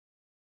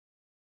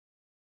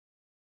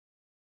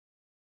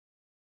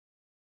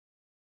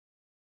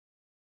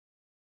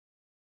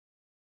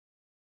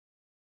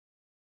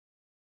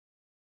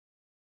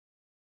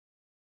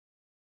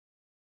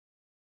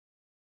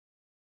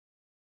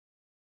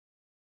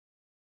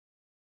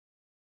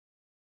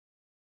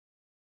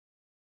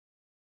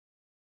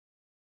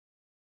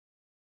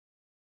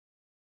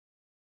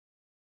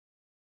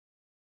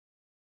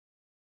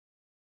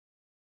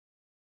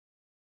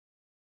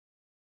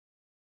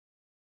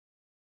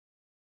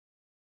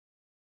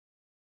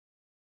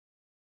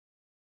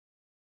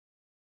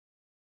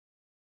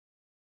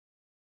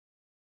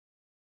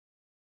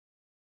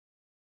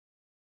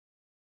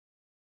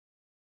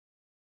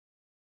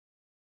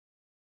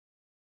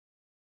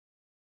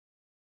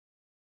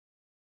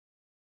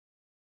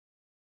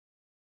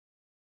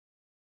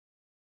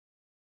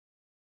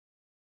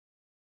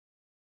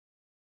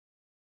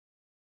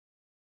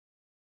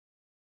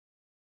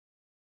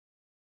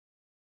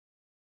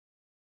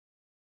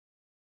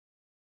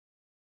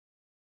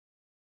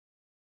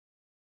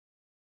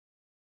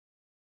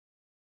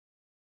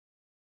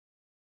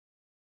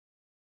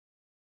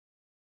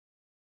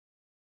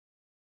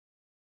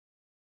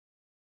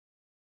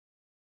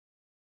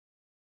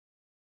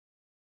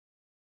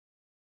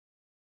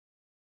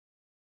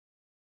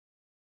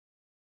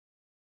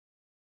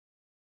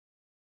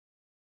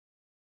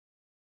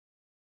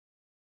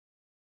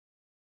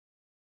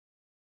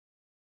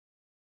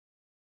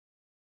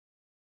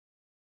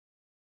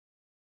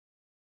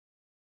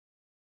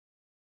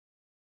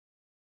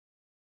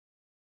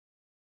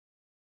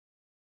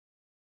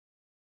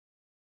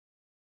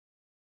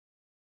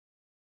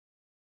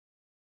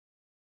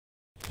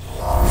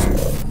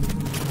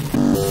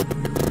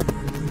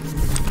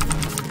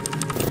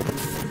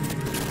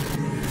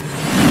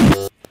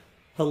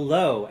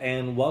Hello,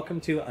 and welcome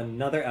to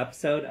another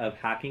episode of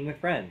Hacking with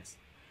Friends.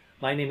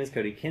 My name is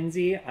Cody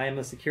Kinsey. I am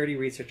a security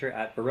researcher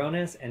at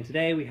Varonis, and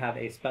today we have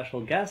a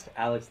special guest,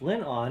 Alex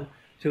Lin, on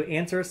to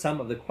answer some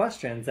of the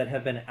questions that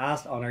have been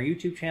asked on our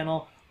YouTube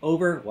channel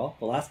over, well,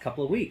 the last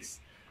couple of weeks.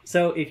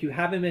 So if you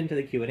haven't been to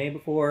the Q&A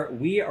before,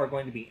 we are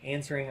going to be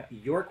answering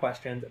your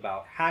questions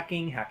about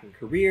hacking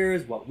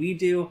careers, what we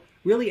do,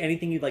 really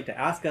anything you'd like to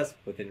ask us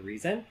within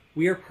reason.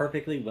 We are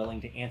perfectly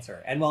willing to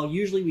answer. And while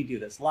usually we do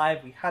this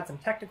live, we had some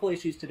technical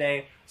issues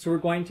today, so we're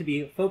going to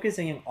be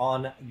focusing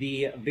on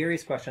the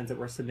various questions that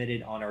were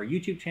submitted on our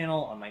YouTube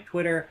channel, on my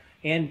Twitter,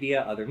 and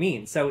via other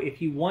means. So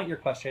if you want your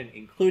question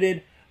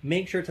included,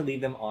 make sure to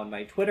leave them on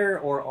my Twitter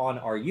or on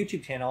our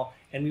YouTube channel,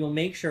 and we will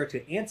make sure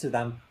to answer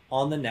them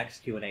on the next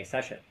Q&A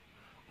session.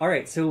 All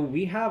right, so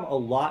we have a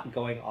lot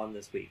going on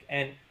this week.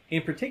 And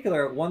in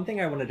particular, one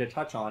thing I wanted to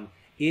touch on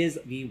is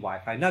the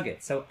Wi-Fi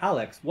Nugget. So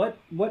Alex, what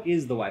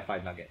is the Wi-Fi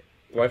Nugget?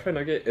 The Wi-Fi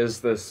Nugget is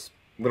this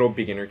little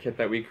beginner kit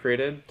that we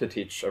created to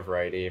teach a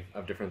variety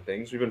of different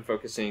things. We've been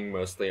focusing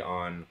mostly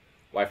on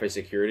Wi-Fi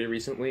security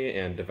recently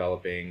and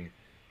developing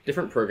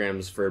different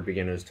programs for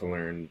beginners to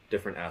learn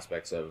different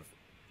aspects of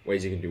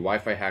ways you can do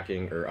Wi-Fi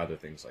hacking or other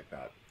things like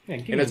that. Yeah,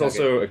 and it's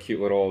also a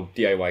cute little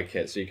DIY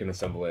kit, so you can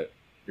assemble it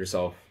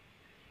yourself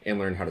and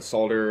learn how to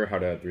solder, how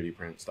to 3D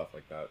print, stuff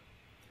like that.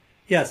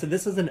 Yeah, so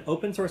this is an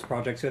open source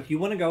project, so if you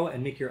want to go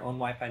and make your own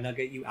Wi-Fi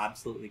Nugget, you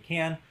absolutely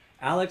can.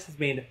 Alex has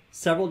made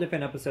several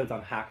different episodes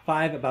on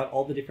Hack5 about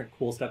all the different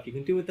cool stuff you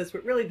can do with this,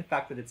 but really the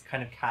fact that it's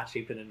kind of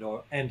cat-shaped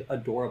and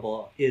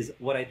adorable is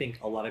what I think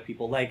a lot of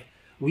people like.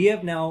 We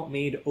have now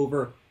made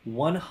over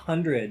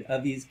 100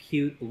 of these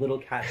cute little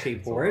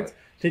cat-shaped boards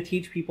to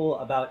teach people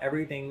about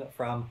everything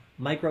from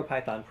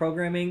MicroPython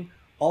programming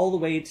all the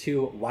way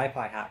to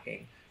Wi-Fi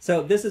hacking.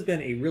 So this has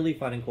been a really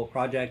fun and cool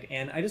project,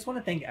 and I just want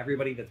to thank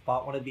everybody that's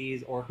bought one of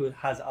these or who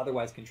has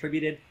otherwise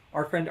contributed.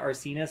 Our friend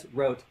Arsenis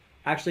wrote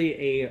actually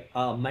a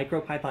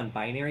MicroPython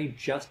binary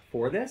just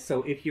for this.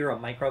 So if you're a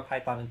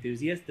MicroPython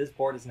enthusiast, this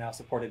board is now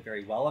supported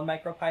very well on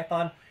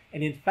MicroPython.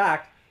 And in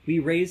fact, we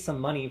raised some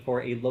money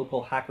for a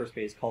local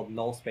hackerspace called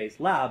Nullspace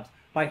Labs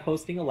by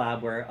hosting a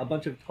lab where a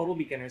bunch of total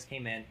beginners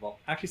came in. Well,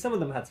 actually some of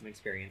them had some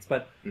experience,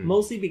 but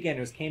mostly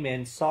beginners came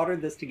in,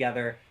 soldered this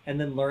together, and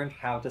then learned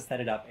how to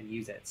set it up and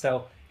use it.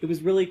 So it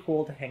was really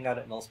cool to hang out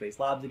at Nullspace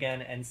Labs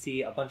again and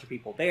see a bunch of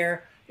people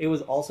there. It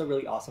was also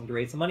really awesome to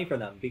raise some money for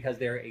them because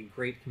they're a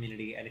great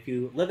community. And if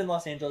you live in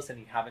Los Angeles and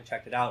you haven't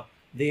checked it out,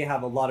 they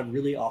have a lot of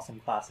really awesome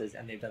classes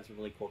and they've done some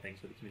really cool things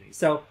for the community.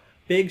 So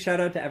big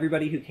shout out to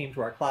everybody who came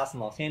to our class in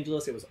Los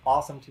Angeles. It was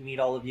awesome to meet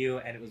all of you,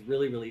 and it was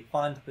really, really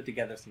fun to put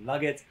together some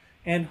nuggets.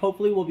 And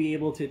hopefully we'll be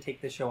able to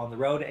take this show on the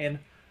road and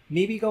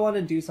maybe go on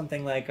and do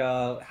something like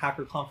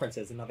hacker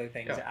conferences and other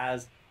things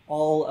as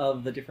all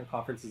of the different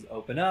conferences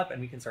open up and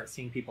we can start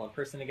seeing people in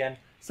person again.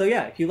 So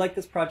yeah, if you like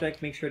this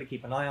project, make sure to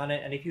keep an eye on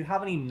it. And if you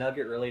have any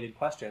nugget related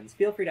questions,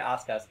 feel free to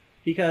ask us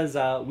because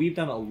we've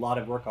done a lot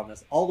of work on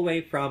this all the way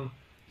from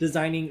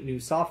designing new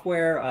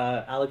software.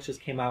 Alex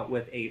just came out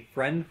with a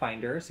friend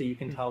finder so you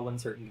can tell when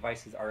certain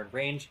devices are in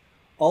range,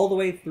 all the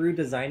way through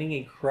designing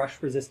a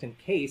crush-resistant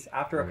case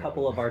after a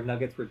couple of our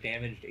nuggets were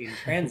damaged in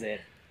transit,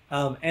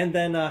 and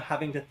then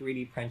having to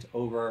 3D print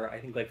over, I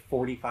think, like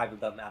 45 of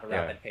them at a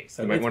rapid pace.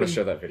 So you might want to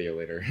show that video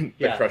later.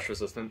 The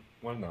crush-resistant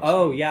one? No,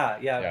 oh,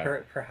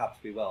 yeah. Perhaps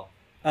we will.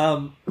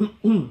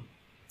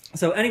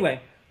 So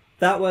anyway,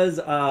 that was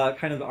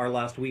kind of our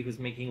last week, was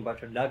making a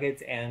bunch of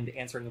nuggets and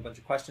answering a bunch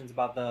of questions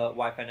about the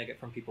Wi-Fi Nugget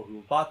from people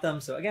who bought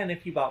them. So again,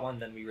 if you bought one,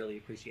 then we really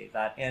appreciate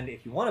that. And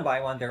if you want to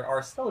buy one, there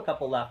are still a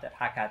couple left at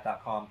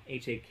hackcat.com,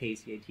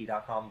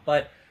 HAKCAT.com.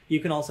 But you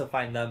can also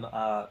find them,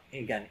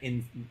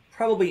 again,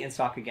 probably in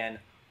stock again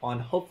on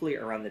hopefully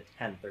around the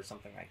 10th or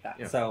something like that.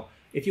 Yeah. So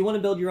if you want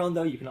to build your own,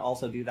 though, you can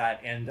also do that.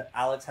 And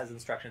Alex has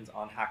instructions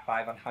on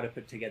Hack5 on how to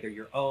put together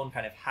your own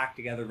kind of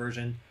hack-together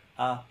version.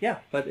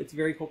 But it's a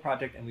very cool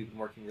project and we've been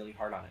working really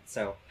hard on it.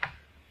 So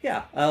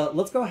yeah,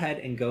 let's go ahead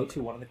and go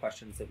to one of the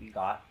questions that we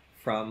got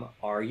from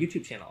our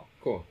YouTube channel.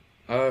 Cool.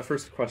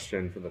 First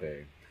question for the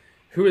day.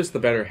 Who is the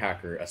better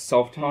hacker, a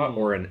self-taught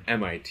or an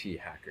MIT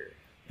hacker?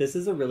 This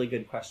is a really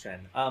good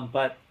question.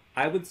 But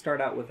I would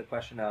start out with the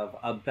question of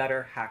a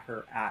better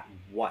hacker at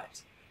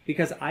what?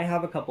 Because I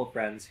have a couple of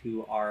friends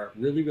who are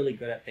really, really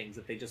good at things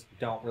that they just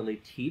don't really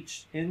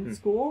teach in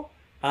school.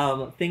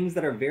 Things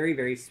that are very,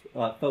 very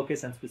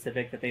focused and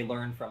specific that they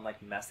learn from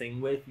like messing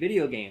with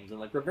video games and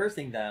like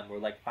reversing them or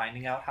like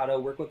finding out how to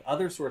work with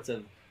other sorts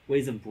of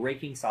ways of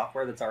breaking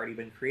software that's already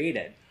been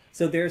created.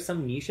 So there's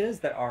some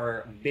niches that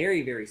are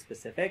very, very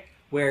specific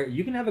where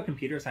you can have a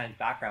computer science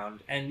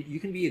background and you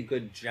can be a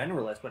good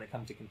generalist when it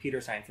comes to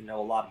computer science and know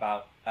a lot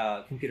about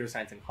computer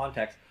science in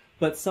context.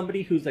 But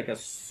somebody who's like a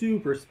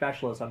super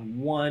specialist on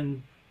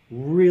one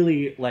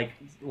really like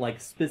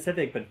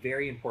specific but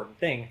very important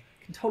thing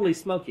can totally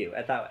smoke you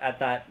at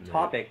that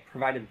topic,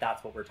 provided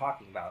that's what we're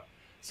talking about.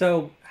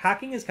 So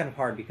hacking is kind of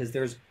hard because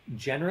there's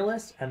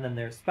generalists and then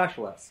there's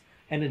specialists.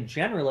 And a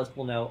generalist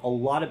will know a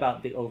lot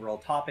about the overall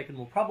topic and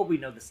will probably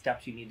know the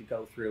steps you need to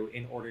go through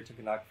in order to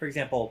conduct. For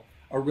example,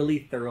 a really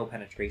thorough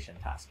penetration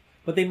test.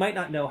 But they might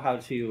not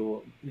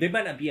know they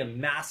might not be a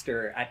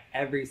master at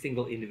every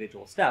single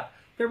individual step.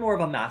 They're more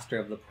of a master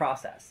of the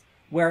process.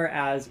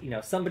 Whereas,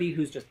 somebody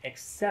who's just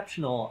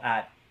exceptional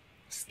at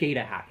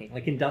SCADA hacking,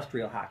 like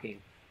industrial hacking,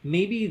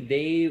 maybe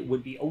they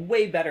would be a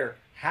way better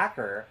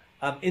hacker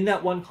in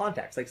that one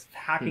context, like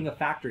hacking a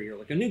factory or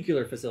like a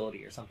nuclear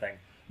facility or something.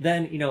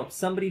 Then,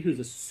 somebody who's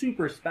a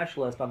super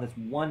specialist on this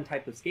one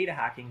type of SCADA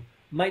hacking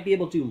might be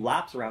able to do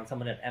laps around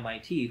someone at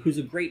MIT who's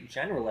a great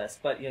generalist,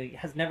 but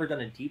has never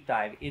done a deep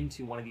dive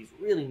into one of these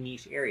really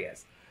niche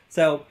areas.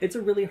 So it's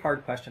a really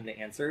hard question to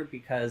answer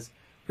because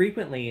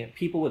frequently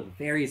people with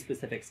very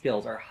specific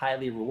skills are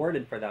highly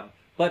rewarded for them.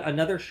 But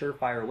another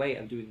surefire way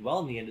of doing well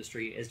in the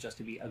industry is just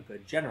to be a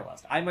good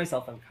generalist. I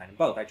myself am kind of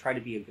both. I try to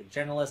be a good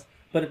generalist,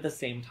 but at the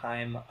same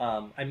time,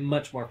 I'm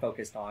much more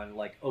focused on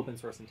like open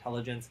source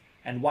intelligence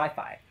and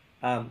Wi-Fi.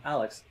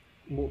 Alex,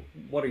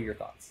 what are your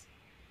thoughts?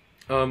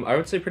 I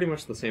would say pretty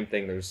much the same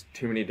thing. There's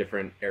too many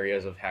different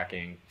areas of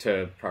hacking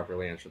to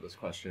properly answer this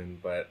question,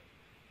 but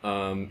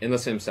in the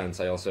same sense,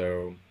 I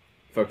also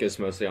focus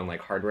mostly on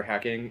like hardware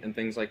hacking and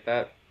things like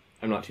that.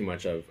 I'm not too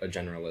much of a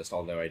generalist,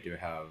 although I do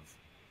have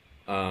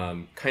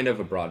kind of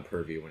a broad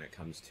purview when it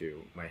comes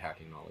to my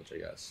hacking knowledge, I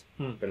guess,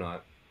 but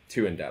not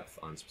too in-depth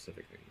on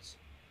specific things.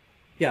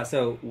 Yeah,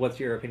 so what's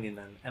your opinion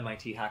then?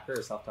 MIT hacker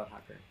or self-taught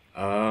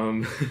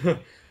hacker?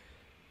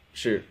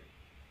 Shoot.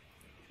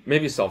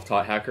 Maybe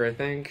self-taught hacker, I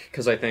think,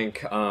 because I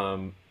think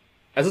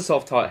as a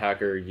self-taught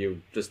hacker,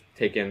 you just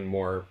take in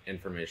more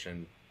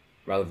information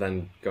rather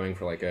than going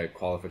for like a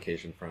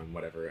qualification from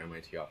whatever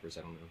MIT offers.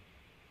 I don't know.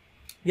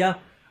 Yeah,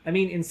 I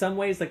mean, in some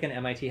ways, like an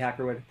MIT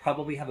hacker would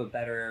probably have a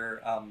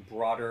better,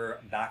 broader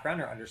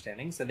background or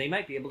understanding, so they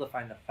might be able to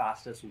find the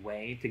fastest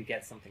way to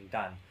get something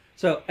done.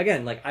 So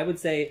again, like I would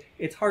say,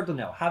 it's hard to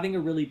know. Having a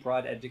really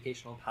broad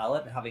educational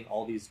palette and having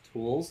all these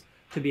tools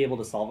to be able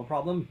to solve a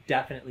problem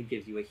definitely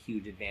gives you a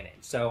huge advantage.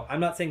 So I'm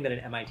not saying that an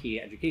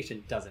MIT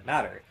education doesn't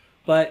matter,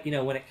 but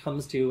when it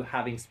comes to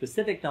having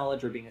specific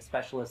knowledge or being a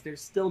specialist,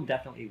 there's still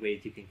definitely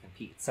ways you can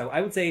compete. So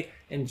I would say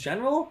in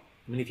general,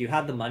 I mean, if you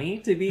had the money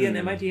to be an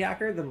MIT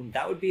hacker, then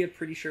that would be a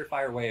pretty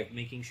surefire way of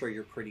making sure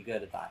you're pretty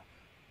good at that.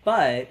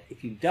 But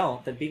if you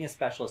don't, then being a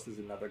specialist is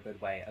another good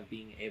way of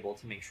being able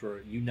to make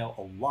sure you know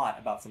a lot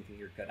about something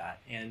you're good at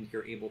and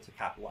you're able to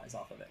capitalize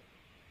off of it.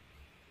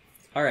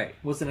 All right,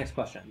 what's the next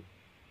question?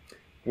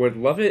 Would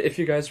love it if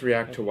you guys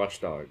react to Watch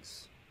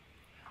Dogs.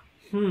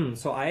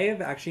 So I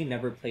have actually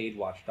never played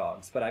Watch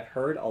Dogs, but I've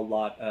heard a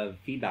lot of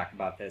feedback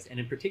about this. And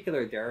in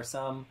particular, there are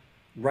some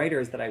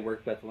writers that I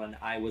worked with when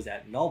I was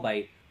at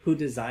Nullbyte who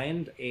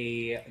designed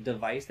a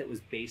device that was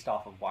based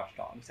off of Watch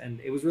Dogs. And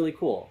it was really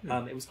cool.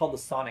 It was called the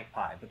Sonic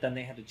Pi, but then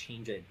they had to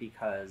change it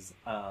because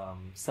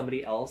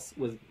somebody else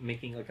was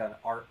making like an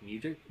art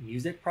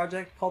music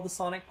project called the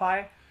Sonic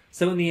Pi.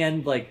 So in the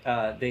end, like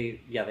they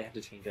had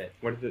to change it.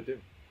 What did it do?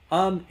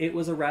 It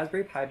was a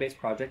Raspberry Pi based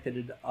project that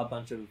did a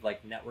bunch of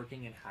like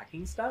networking and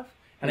hacking stuff.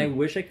 And I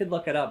wish I could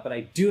look it up, but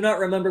I do not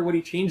remember what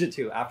he changed it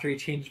to after he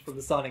changed from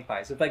the Sonic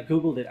Pi. So if I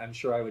Googled it, I'm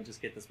sure I would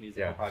just get this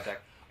musical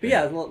project. But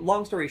yeah,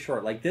 long story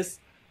short, like this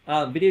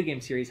video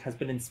game series has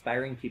been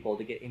inspiring people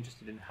to get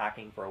interested in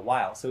hacking for a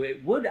while. So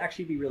it would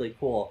actually be really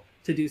cool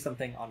to do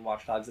something on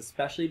Watch Dogs,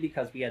 especially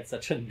because we had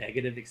such a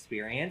negative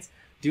experience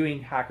doing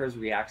Hackers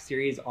React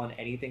series on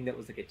anything that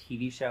was like a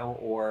TV show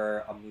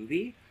or a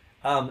movie.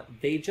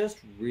 They just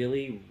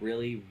really,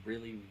 really,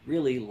 really,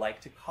 really like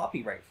to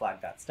copyright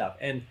flag that stuff.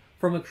 And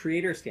from a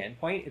creator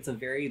standpoint, it's a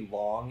very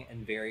long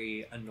and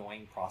very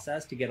annoying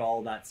process to get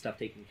all that stuff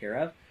taken care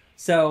of.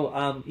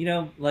 So,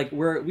 like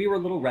we were a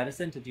little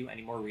reticent to do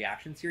any more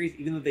reaction series,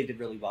 even though they did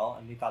really well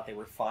and we thought they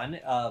were fun.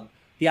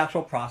 The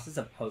actual process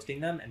of posting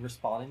them and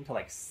responding to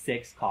like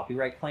 6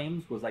 copyright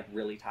claims was like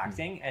really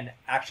taxing and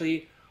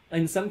actually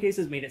in some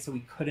cases made it so we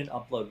couldn't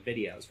upload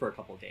videos for a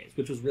couple of days,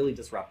 which was really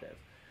disruptive.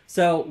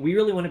 So we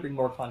really want to bring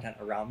more content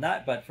around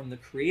that. But from the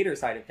creator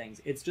side of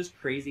things, it's just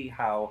crazy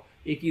how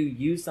if you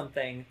use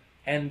something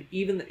and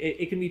even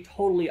it can be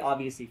totally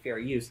obviously fair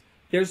use,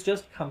 there's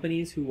just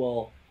companies who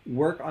will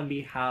work on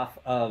behalf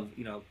of,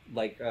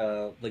 like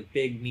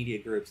big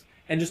media groups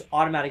and just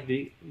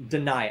automatically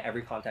deny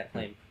every content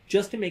claim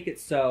just to make it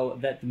so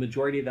that the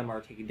majority of them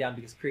are taken down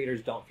because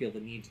creators don't feel the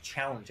need to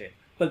challenge it.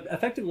 But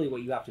effectively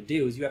what you have to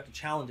do is you have to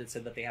challenge it so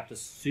that they have to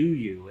sue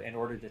you in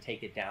order to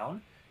take it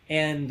down.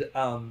 And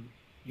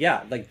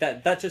yeah, like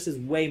that just is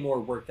way more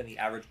work than the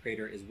average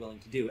creator is willing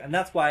to do. And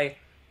that's why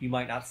you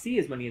might not see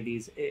as many of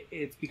these.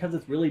 It's because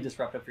it's really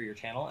disruptive for your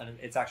channel and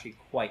it's actually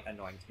quite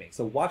annoying to make.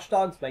 So Watch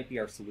Dogs might be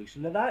our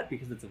solution to that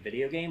because it's a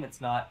video game. It's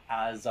not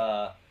as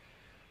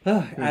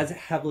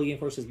heavily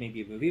enforced as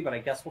maybe a movie, but I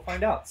guess we'll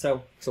find out.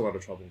 So it's a lot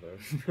of trouble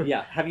though.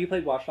 Yeah. Have you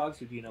played Watch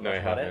Dogs or do you know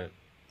much about it? No, I haven't.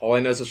 All I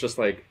know is it's just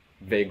like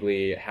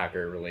vaguely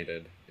hacker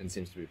related and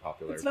seems to be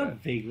popular. It's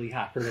not vaguely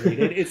hacker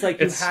related. It's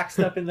like you hack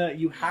stuff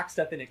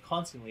in it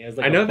constantly as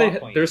like I know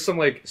there's some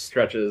like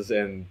stretches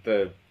in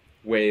the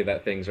way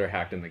that things are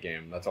hacked in the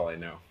game. That's all I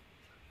know.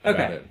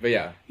 about it. But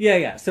yeah.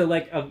 Yeah. So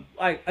like,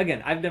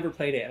 I've never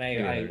played it, and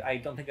Yeah. I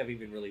don't think I've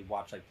even really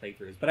watched like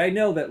playthroughs. But I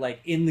know that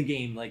like in the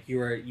game, like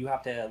you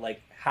have to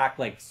like hack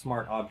like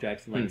smart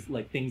objects and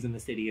like things in the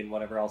city and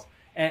whatever else,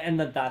 and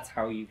that's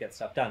how you get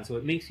stuff done. So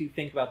it makes you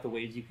think about the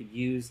ways you could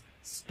use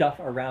stuff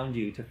around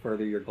you to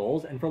further your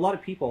goals. And for a lot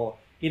of people,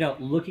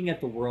 looking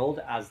at the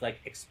world as like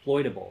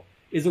exploitable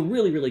is a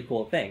really, really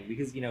cool thing,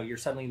 because, you're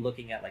suddenly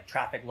looking at like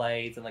traffic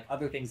lights and like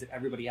other things that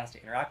everybody has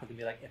to interact with and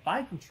be like, if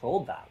I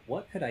controlled that,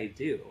 what could I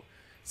do?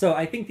 So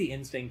I think the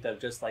instinct of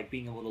just like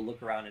being able to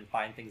look around and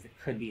find things that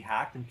could be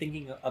hacked and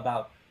thinking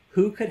about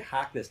who could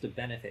hack this to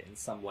benefit in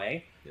some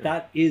way,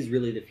 that is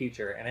really the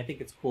future. And I think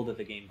it's cool that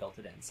the game built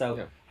it in.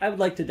 So I would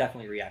like to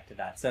definitely react to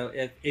that. So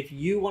if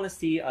you want to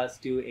see us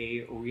do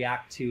a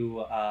react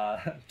to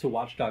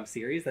Watch Dogs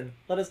series, then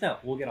let us know.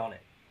 We'll get on it.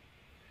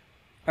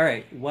 All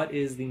right, what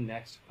is the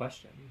next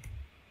question?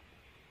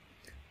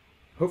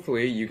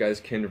 Hopefully you guys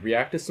can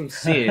react to some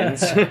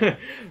scenes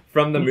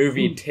from the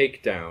movie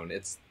Takedown.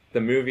 It's the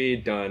movie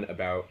done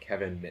about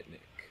Kevin Mitnick.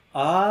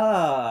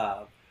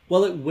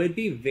 Well, it would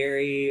be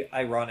very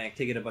ironic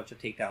to get a bunch of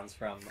takedowns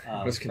from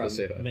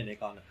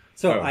Mitnick on it.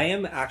 So I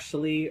am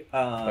actually...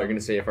 I was going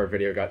to say if our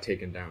video got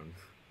taken down.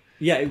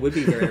 Yeah, it would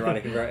be very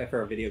ironic if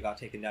our video got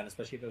taken down,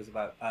 especially if it was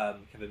about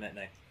Kevin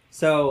Mitnick.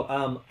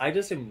 So I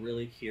just am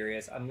really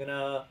curious. I'm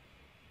gonna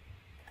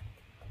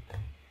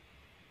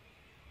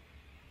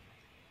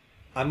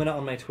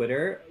on my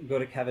Twitter go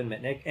to Kevin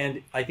Mitnick,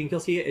 and I think you'll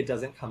see it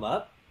doesn't come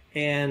up,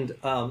 and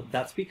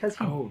that's because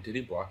did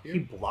he block you? He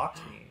blocked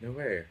me. No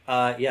way.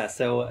 Yeah.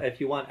 So if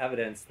you want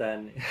evidence,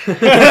 then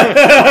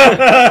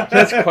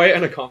that's quite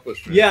an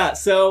accomplishment. Yeah.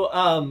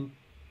 So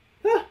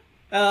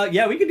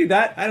yeah, we could do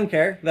that. I don't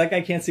care. That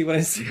guy can't see what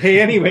I say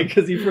anyway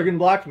because he friggin'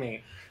 blocked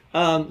me.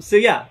 So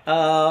yeah,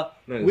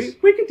 nice.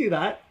 we could do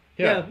that.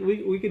 Yeah,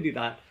 we could do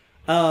that.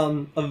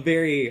 A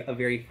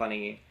very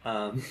funny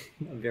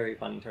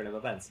turn of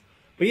events.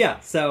 But yeah,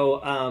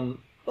 so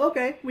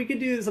okay, we could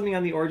do something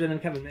on the origin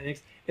of Kevin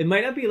Mitnick. It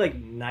might not be like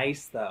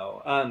nice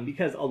though,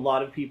 because a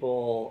lot of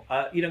people,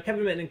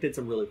 Kevin Mitnick did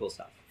some really cool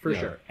stuff for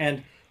sure.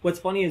 And what's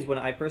funny is when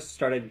I first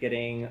started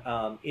getting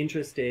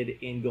interested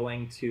in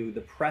going to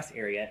the press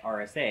area at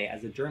RSA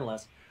as a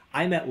journalist,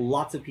 I met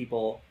lots of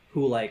people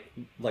who like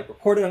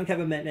reported on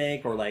Kevin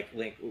Mitnick or like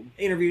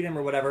interviewed him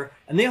or whatever,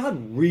 and they all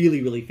had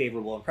really, really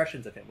favorable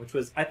impressions of him, which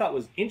I thought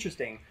was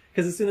interesting,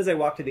 because as soon as I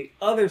walked to the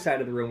other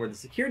side of the room where the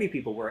security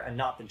people were and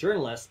not the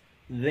journalists,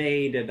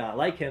 they did not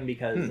like him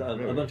because of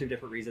a bunch of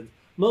different reasons.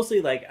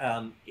 Mostly like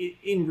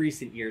in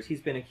recent years,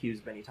 he's been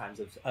accused many times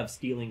of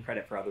stealing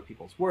credit for other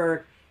people's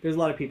work. There's a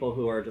lot of people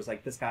who are just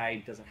like, this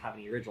guy doesn't have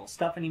any original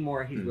stuff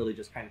anymore. He's really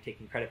just kind of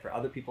taking credit for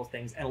other people's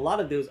things. And a lot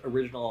of those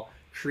original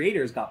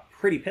creators got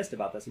pretty pissed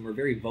about this and were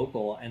very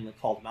vocal and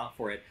called him out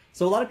for it.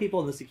 So a lot of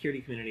people in the security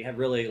community have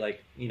really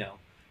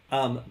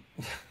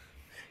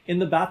in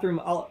the bathroom,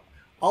 all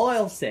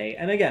I'll say,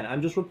 and again,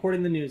 I'm just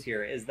reporting the news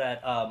here, is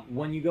that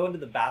when you go into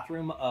the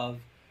bathroom of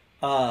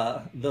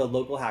the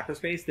local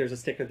hackerspace, there's a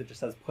sticker that just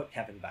says, "Put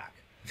Kevin back."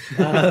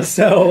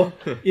 So,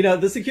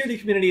 the security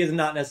community is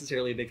not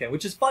necessarily a big fan,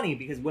 which is funny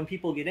because when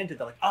people get into it,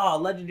 they're like, oh,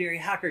 legendary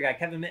hacker guy,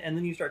 Kevin Mitnick, and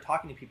then you start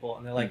talking to people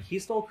and they're like, he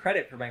stole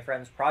credit for my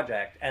friend's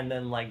project and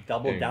then like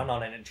doubled down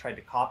on it and tried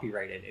to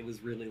copyright it. It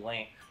was really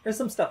lame. There's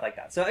some stuff like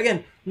that. So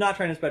again, not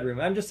trying to spread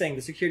rumor. I'm just saying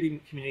the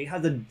security community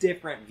has a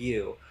different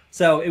view.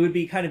 So it would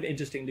be kind of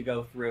interesting to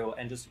go through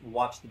and just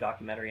watch the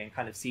documentary and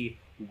kind of see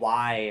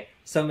why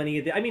so many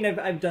of the, I mean,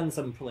 I've done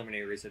some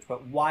preliminary research,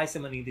 but why so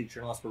many of these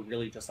journalists were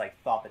really just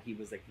like thought that he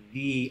was like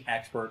the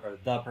expert or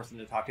the person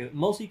to talk to,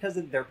 mostly because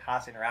of their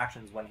past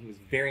interactions when he was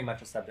very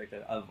much a subject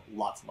of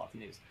lots and lots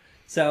of news.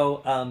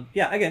 So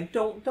yeah, again,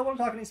 don't want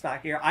to talk any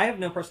smack here. I have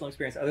no personal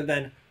experience other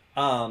than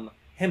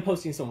him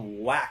posting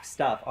some whack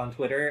stuff on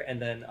Twitter and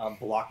then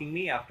blocking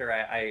me after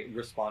I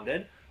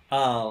responded.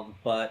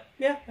 But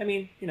yeah, I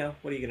mean,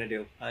 what are you gonna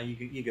do?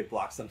 You get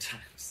blocked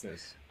sometimes.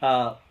 Yes.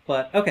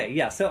 But okay,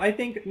 yeah. So I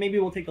think maybe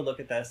we'll take a look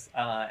at this,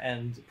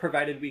 and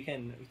provided we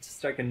can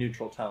strike a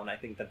neutral tone, I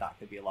think that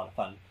could be a lot of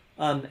fun.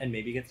 And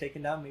maybe it gets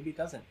taken down, maybe it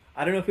doesn't.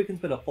 I don't know if we can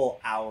spend a full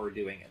hour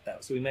doing it though,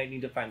 so we might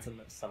need to find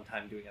some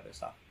time doing other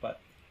stuff.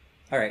 But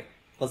all right,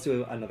 let's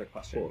do another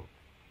question.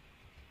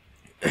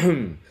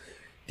 Cool.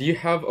 Do you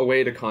have a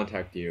way to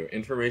contact you?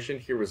 Information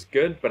here was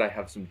good, but I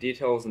have some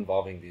details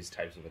involving these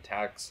types of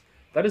attacks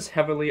that is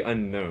heavily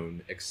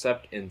unknown,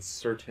 except in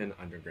certain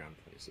underground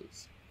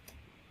places.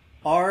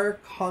 Our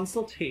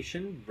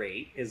consultation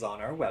rate is on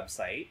our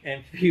website,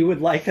 and if you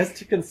would like us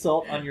to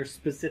consult on your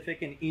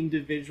specific and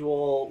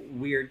individual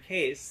weird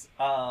case,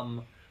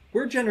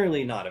 we're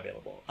generally not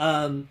available.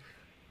 I'm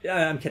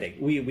kidding.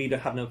 We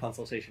have no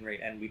consultation rate,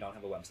 and we don't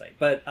have a website.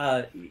 But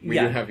we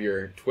do have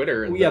your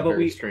Twitter and the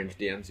very strange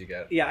DMs you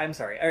get. Yeah, I'm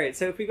sorry. All right,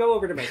 so if we go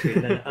over to my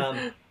Twitter,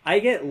 then I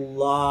get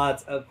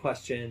lots of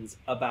questions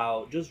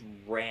about just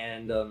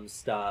random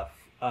stuff.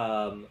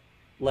 Hello,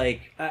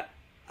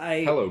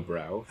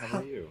 bro. How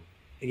are you?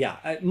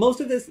 Yeah,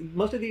 most of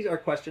these are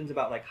questions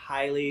about like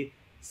highly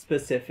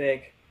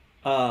specific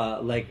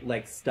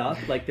like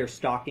stuff, like they're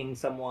stalking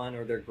someone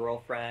or their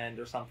girlfriend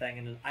or something,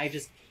 and I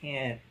just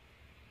can't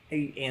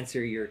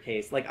answer your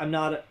case. Like, I'm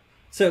not.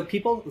 So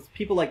people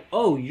like,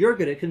 oh, you're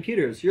good at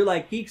computers. You're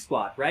like Geek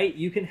Squad, right?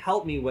 You can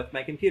help me with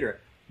my computer.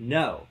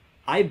 No,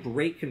 I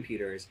break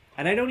computers,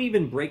 and I don't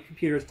even break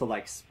computers to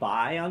like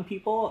spy on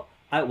people.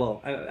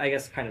 I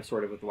guess kind of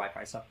sort of with the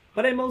Wi-Fi stuff,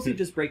 but I mostly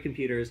just break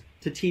computers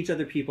to teach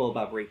other people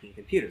about breaking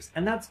computers,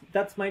 and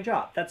that's my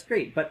job. That's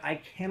great, but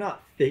I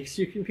cannot fix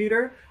your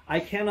computer.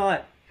 I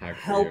cannot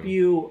help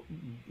you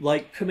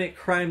like commit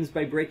crimes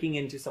by breaking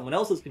into someone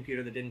else's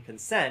computer that didn't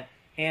consent.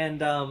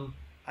 And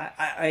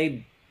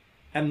I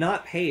am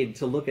not paid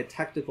to look at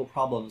technical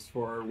problems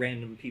for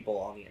random people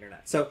on the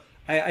internet. So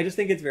I just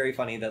think it's very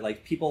funny that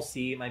like people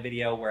see my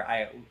video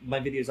my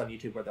videos on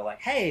YouTube where they're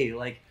like, hey,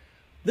 like,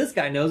 this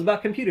guy knows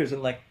about computers,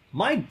 and like,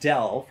 my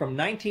Dell from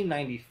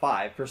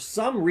 1995 for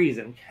some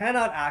reason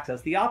cannot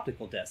access the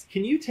optical disc.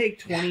 Can you take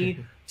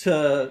 20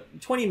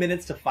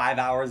 minutes to 5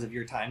 hours of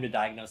your time to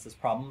diagnose this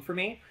problem for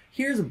me?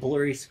 Here's a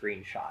blurry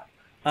screenshot.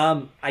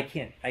 I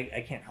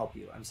can't help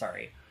you. I'm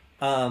sorry.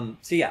 So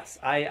yes,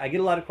 I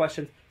get a lot of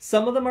questions.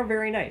 Some of them are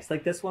very nice.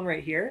 Like this one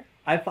right here.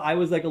 I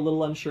was like a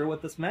little unsure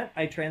what this meant.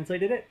 I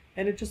translated it,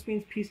 and it just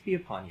means peace be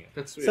upon you.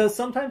 That's sweet. So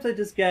sometimes I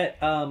just get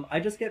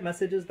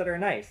messages that are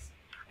nice.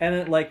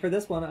 And like for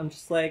this one, I'm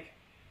just like,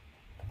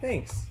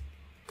 thanks.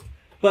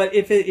 But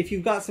if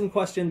you've got some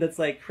question that's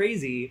like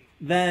crazy,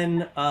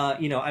 then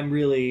I'm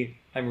really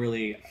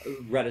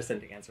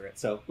reticent to answer it.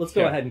 So let's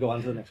go ahead and go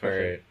on to the next question.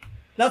 All right.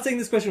 Not saying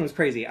this question was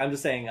crazy. I'm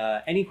just saying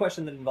any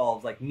question that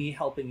involves like me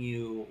helping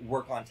you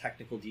work on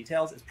technical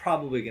details is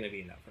probably going to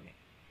be enough for me.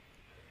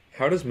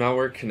 How does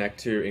malware connect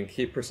to and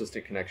keep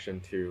persistent connection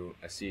to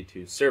a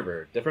C2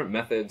 server? Different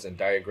methods and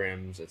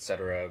diagrams,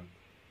 etc.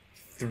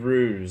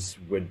 Throughs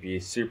would be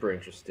super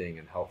interesting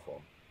and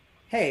helpful.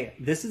 Hey,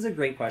 this is a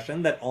great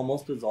question that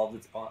almost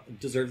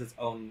deserves its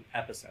own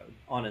episode,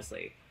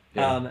 honestly.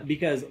 Yeah.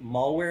 Because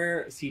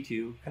malware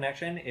C2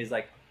 connection is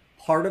like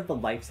part of the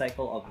life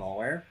cycle of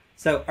malware.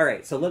 So, all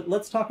right, so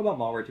let's talk about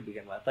malware to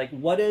begin with. Like,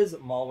 what does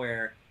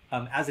malware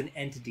as an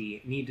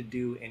entity need to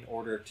do in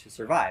order to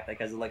survive? Like,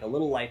 as like a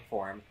little life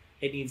form,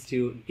 it needs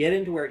to get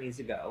into where it needs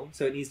to go.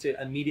 So it needs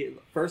to immediately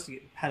first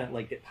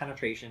get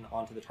penetration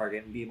onto the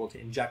target and be able to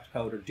inject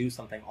code or do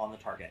something on the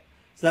target.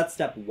 So that's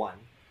step one.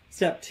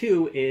 Step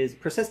two is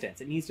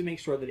persistence. It needs to make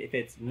sure that if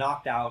it's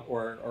knocked out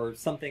or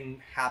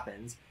something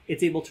happens,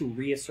 it's able to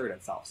reassert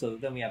itself. So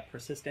then we have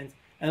persistence,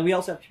 and then we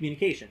also have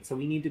communication. So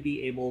we need to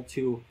be able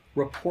to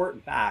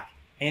report back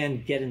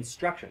and get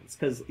instructions,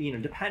 because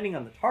depending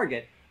on the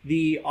target,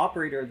 the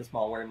operator of this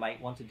malware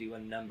might want to do a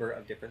number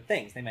of different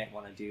things. They might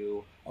want to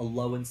do a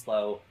low and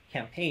slow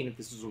campaign if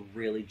this is a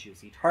really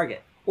juicy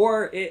target.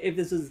 Or if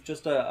this is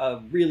just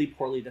a really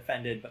poorly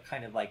defended but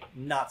kind of like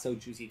not so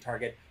juicy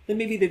target, then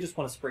maybe they just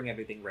want to spring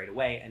everything right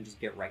away and just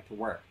get right to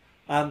work.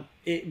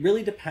 It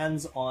really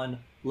depends on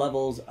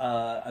levels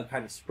of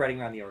kind of spreading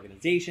around the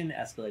organization,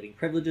 escalating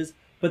privileges.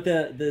 But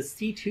the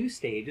C2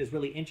 stage is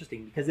really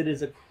interesting because it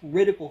is a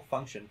critical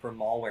function for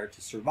malware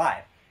to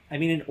survive. I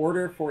mean, in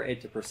order for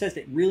it to persist,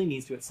 it really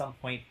needs to at some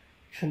point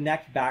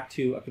connect back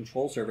to a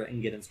control server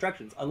and get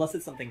instructions, unless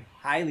it's something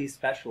highly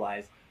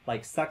specialized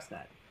like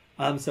Stuxnet.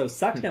 So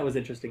Stuxnet was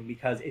interesting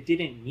because it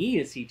didn't need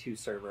a C2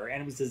 server,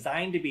 and it was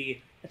designed to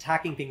be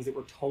attacking things that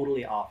were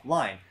totally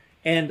offline.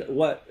 And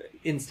what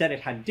instead it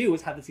had to do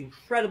was have this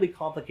incredibly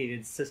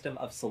complicated system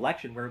of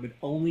selection where it would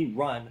only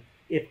run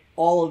if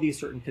all of these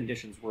certain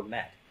conditions were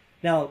met.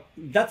 Now,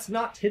 that's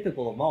not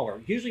typical of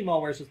malware. Usually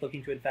malware is just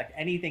looking to infect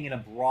anything in a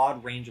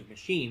broad range of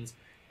machines,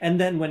 and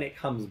then when it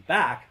comes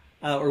back,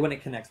 or when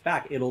it connects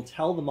back, it'll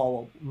tell the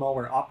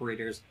malware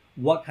operators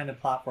what kind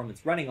of platform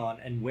it's running on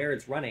and where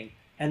it's running,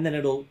 and then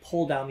it'll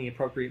pull down the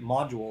appropriate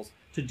modules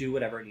to do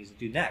whatever it needs to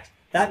do next.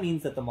 That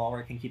means that the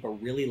malware can keep a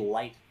really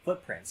light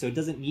footprint, so it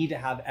doesn't need to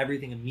have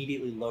everything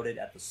immediately loaded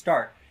at the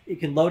start.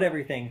 It can load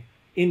everything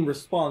in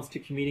response to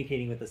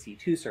communicating with the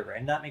C2 server,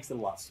 and that makes it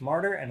a lot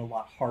smarter and a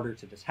lot harder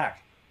to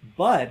detect.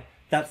 But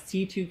that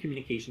C2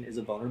 communication is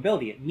a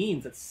vulnerability. It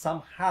means that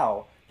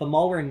somehow the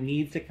malware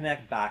needs to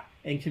connect back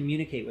and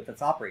communicate with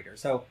its operator.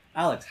 So,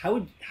 Alex, how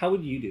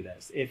would you do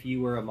this if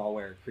you were a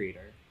malware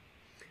creator?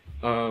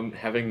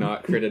 Having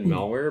not created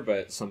malware,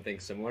 but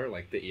something similar,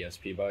 like the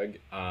ESP bug,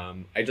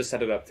 I just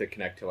set it up to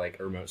connect to like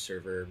a remote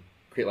server,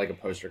 create like a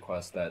post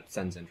request that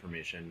sends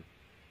information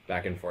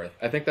back and forth.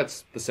 I think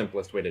that's the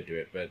simplest way to do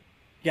it, but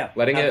yeah,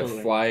 letting absolutely.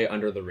 it fly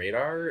under the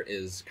radar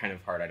is kind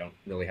of hard. I don't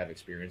really have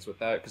experience with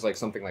that because like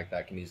something like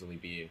that can easily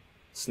be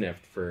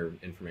sniffed for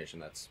information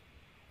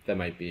that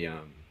might be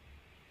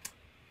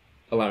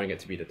allowing it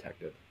to be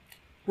detected.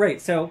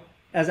 Right. So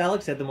as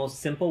Alex said, the most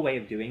simple way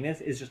of doing this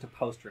is just a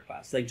post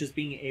request, like just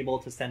being able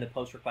to send a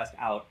post request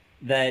out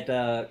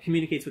that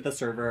communicates with the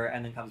server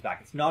and then comes back.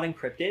 It's not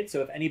encrypted,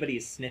 so if anybody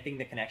is sniffing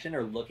the connection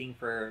or looking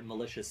for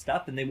malicious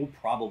stuff, then they will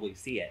probably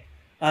see it.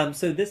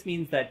 So this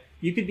means that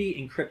you could be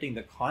encrypting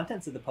the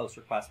contents of the post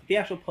request, but the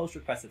actual post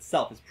request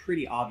itself is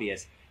pretty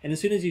obvious. And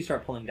as soon as you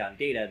start pulling down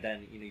data,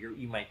 then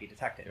you might be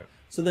detected. Yeah.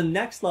 So the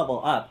next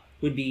level up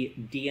would be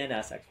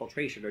DNS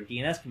exfiltration or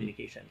DNS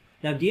communication.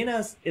 Now,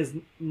 DNS is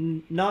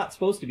not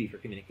supposed to be for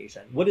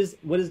communication. What is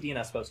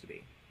DNS supposed to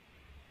be?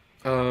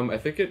 I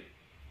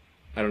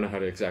don't know how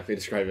to exactly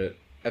describe it.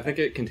 I think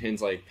it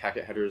contains like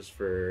packet headers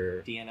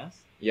for DNS?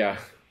 Yeah.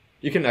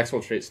 You can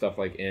exfiltrate stuff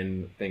like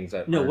in things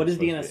that No, what is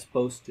DNS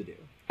supposed to do?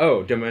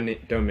 Oh,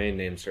 domain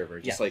name server.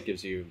 Just Yes. like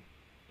gives you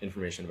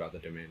information about the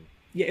domain.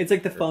 Yeah, it's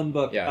like the phone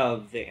book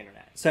of the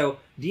internet. So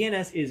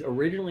DNS is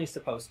originally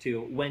supposed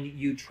to, when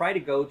you try to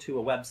go to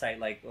a website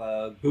like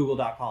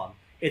google.com,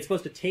 it's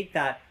supposed to take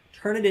that,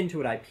 turn it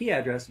into an IP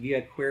address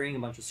via querying a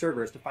bunch of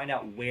servers to find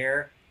out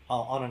where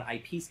on an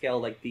IP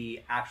scale like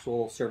the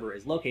actual server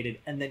is located,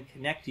 and then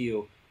connect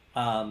you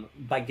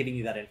by giving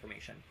you that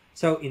information.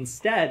 So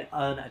instead,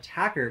 an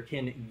attacker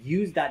can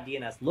use that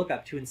DNS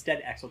lookup to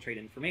instead exfiltrate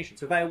information.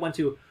 So if I went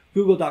to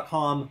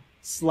google.com/xy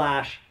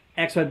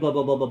blah,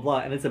 blah, blah, blah, blah,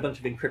 and it's a bunch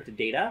of encrypted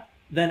data,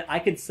 then I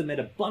could submit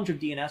a bunch of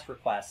DNS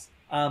requests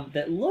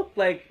that look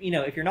like,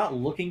 if you're not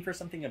looking for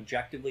something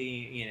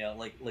objectively,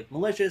 like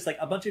malicious, like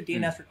a bunch of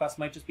DNS requests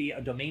might just be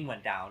a domain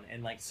went down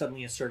and like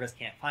suddenly a service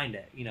can't find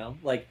it,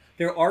 Like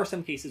there are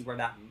some cases where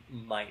that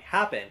might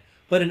happen.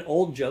 But an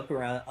old joke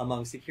around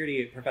among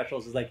security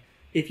professionals is like,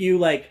 if you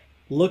like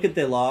look at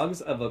the logs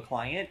of a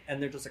client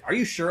and they're just like, are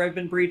you sure I've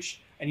been breached?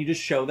 And you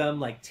just show them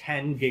like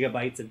 10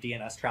 gigabytes of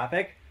DNS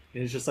traffic.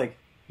 And it's just like,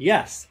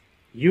 yes,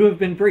 you have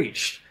been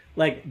breached.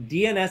 Like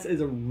DNS is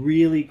a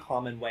really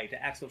common way to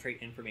exfiltrate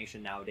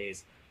information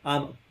nowadays.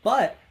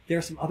 But there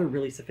are some other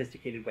really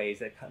sophisticated ways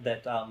that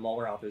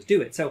malware authors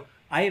do it. So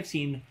I have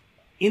seen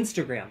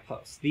Instagram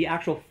posts, the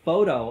actual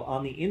photo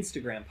on the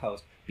Instagram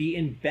post be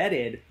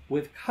embedded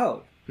with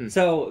code.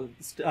 So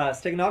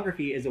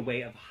steganography is a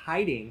way of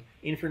hiding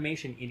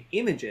information in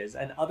images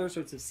and other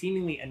sorts of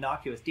seemingly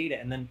innocuous data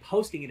and then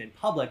posting it in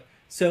public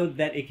so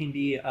that it can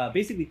be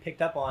basically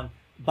picked up on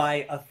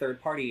by a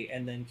third party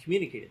and then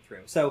communicated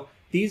through. So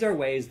these are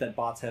ways that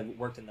bots have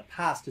worked in the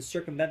past to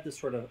circumvent this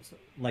sort of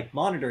like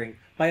monitoring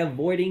by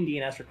avoiding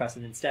DNS requests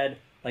and instead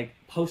like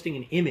posting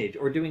an image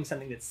or doing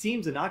something that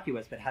seems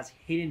innocuous but has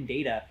hidden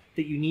data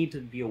that you need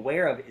to be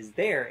aware of is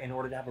there in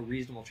order to have a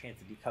reasonable chance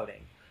of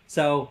decoding.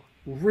 So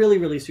really,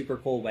 really super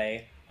cool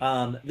way.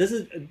 This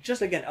is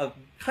just, again,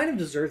 kind of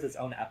deserves its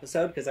own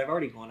episode because I've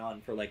already gone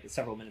on for like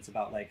several minutes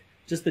about like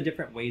just the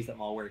different ways that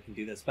malware can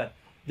do this. But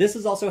this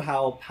is also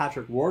how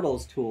Patrick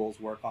Wardle's tools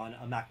work on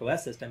a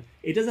macOS system.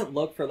 It doesn't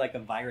look for like a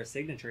virus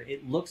signature.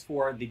 It looks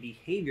for the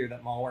behavior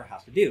that malware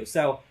has to do.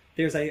 So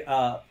there's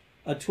a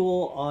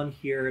tool on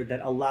here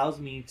that allows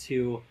me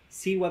to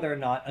see whether or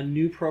not a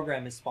new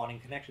program is spawning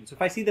connections. So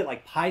if I see that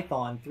like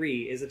Python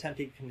 3 is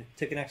attempting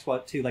to connect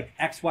to like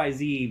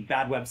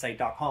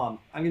xyzbadwebsite.com,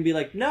 I'm going to be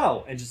like,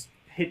 no, and just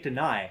hit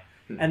deny.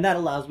 And that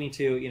allows me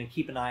to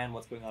keep an eye on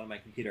what's going on in my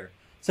computer.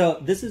 So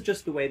this is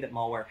just the way that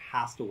malware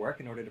has to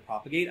work in order to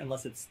propagate,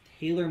 unless it's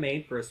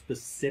tailor-made for a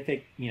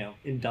specific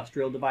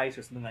industrial device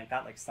or something like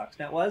that, like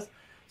Stuxnet was.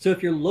 So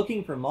if you're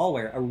looking for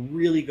malware, a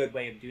really good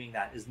way of doing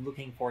that is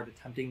looking for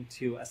attempting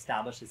to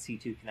establish a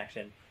C2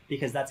 connection,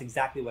 because that's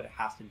exactly what it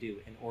has to do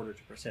in order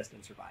to persist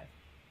and survive.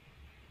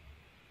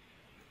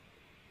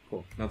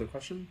 Cool. Another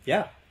question?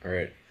 Yeah. All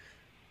right.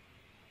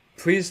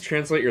 Please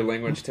translate your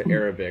language to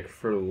Arabic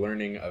for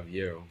learning of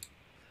you.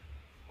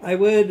 I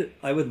would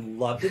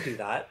love to do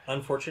that.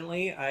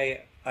 Unfortunately,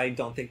 I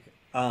don't think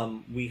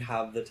we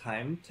have the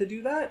time to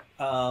do that.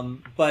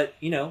 But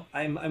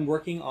I'm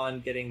working on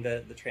getting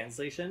the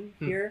translation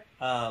here.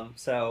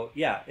 So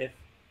yeah,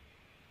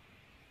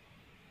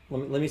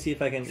 let me see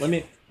if I can.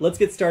 Let's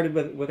get started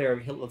with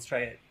Arabic. Let's try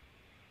it.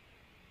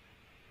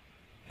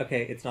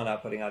 Okay, it's not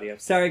outputting audio.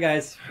 Sorry,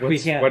 guys. We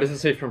can't. What does it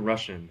say from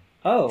Russian?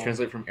 Oh,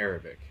 translate from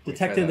Arabic.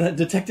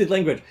 Detected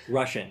language,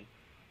 Russian.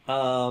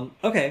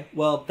 Okay,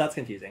 well that's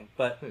confusing.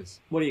 But Please.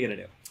 What are you gonna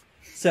do?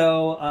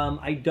 So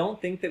I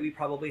don't think that we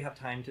probably have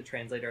time to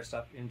translate our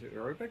stuff into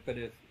Arabic, but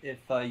if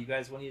you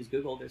guys want to use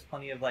Google, there's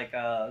plenty of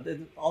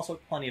there's also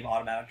plenty of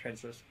automatic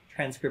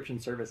transcription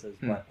services,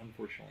 but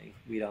unfortunately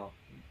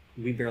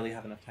we barely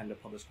have enough time to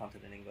publish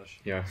content in English.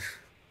 Yeah.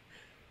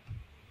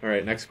 All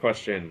right, next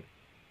question.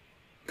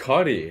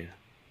 Cody,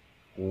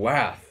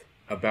 laugh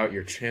about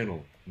your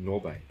channel,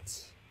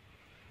 Nullbytes.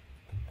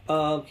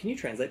 Can you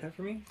translate that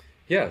for me?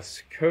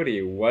 Yes,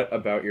 Cody, what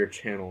about your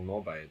channel,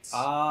 Nullbytes?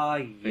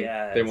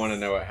 Yes. They want to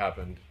know what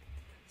happened.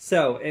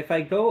 So if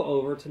I go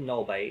over to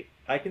Nullbyte,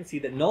 I can see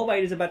that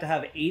Nullbyte is about to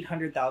have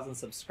 800,000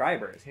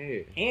 subscribers.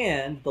 Hey.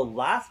 And the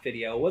last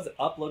video was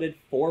uploaded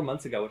 4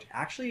 months ago, which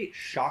actually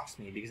shocks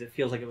me because it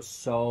feels like it was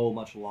so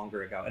much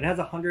longer ago. It has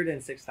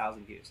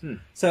 106,000 views.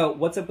 So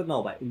what's up with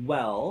Nullbyte?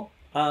 Well,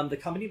 the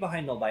company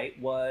behind Nullbyte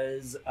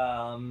was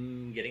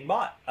getting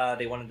bought.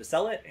 They wanted to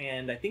sell it,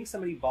 and I think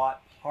somebody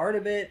bought part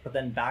of it, but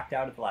then backed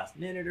out at the last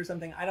minute or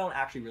something. I don't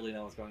actually really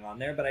know what's going on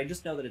there, but I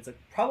just know that it's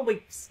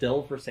probably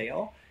still for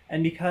sale.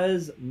 And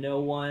because no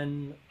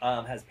one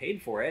has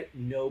paid for it,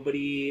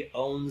 nobody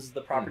owns the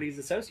properties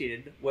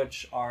associated,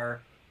 which are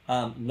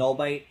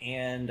Nullbyte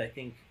and I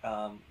think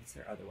what's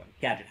their other one?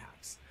 Gadget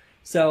Hacks.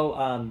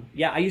 So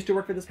yeah, I used to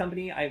work for this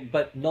company,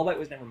 but Nullbyte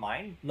was never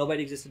mine. Nullbyte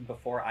existed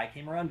before I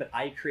came around, but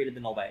I created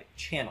the Nullbyte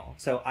channel.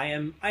 So I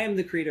am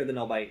the creator of the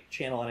Nullbyte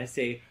channel, and I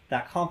say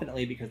that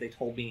confidently because they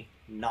told me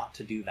not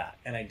to do that,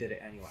 and I did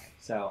it anyway.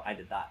 So I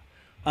did that.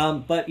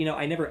 But you know,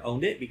 I never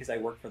owned it because I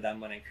worked for them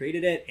when I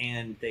created it,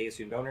 and they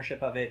assumed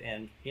ownership of it,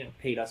 and you know,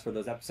 paid us for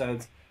those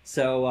episodes.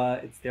 So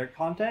it's their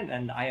content,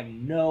 and I have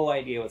no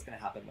idea what's going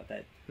to happen with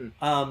it.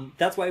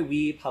 That's why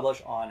we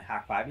publish on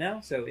Hack5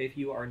 now. So if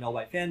you are a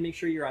Nullbyte fan, make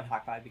sure you're on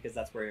Hack5 because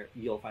that's where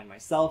you'll find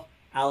myself,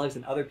 Alex,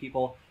 and other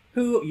people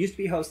who used to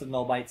be hosts of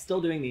Nullbyte, still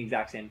doing the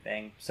exact same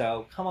thing.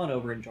 So come on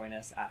over and join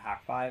us at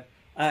Hack5.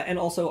 And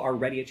also our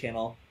Reddit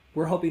channel.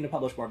 We're hoping to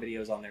publish more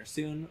videos on there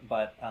soon,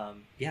 but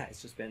yeah,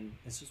 it's just been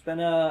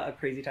a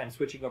crazy time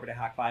switching over to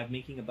Hack5,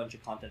 making a bunch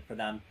of content for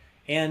them.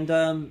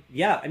 And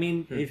yeah, I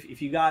mean,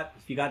 if you got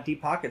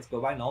deep pockets,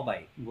 go buy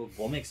Nullbyte.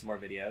 We'll make some more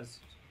videos.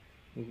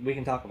 We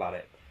can talk about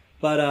it.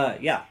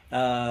 But yeah,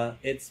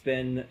 it's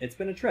been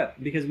a trip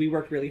because we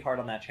worked really hard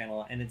on that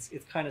channel, and it's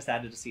kind of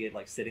sad to see it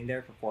like sitting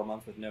there for 4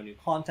 months with no new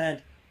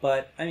content.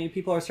 But I mean,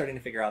 people are starting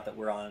to figure out that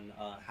we're on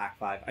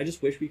Hack5. I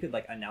just wish we could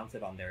like announce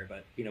it on there,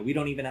 but you know, we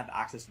don't even have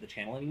access to the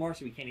channel anymore,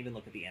 so we can't even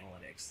look at the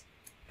analytics.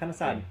 Kind of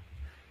sad.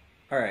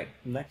 All right,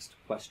 next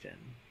question.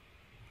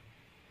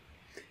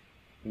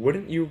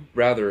 Wouldn't you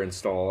rather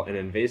install an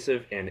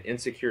invasive and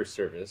insecure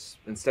service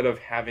instead of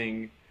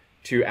having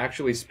to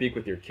actually speak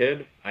with your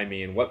kid? I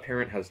mean, what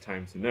parent has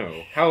time to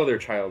know how their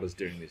child is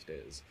doing these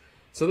days?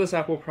 So this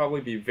app will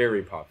probably be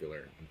very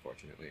popular,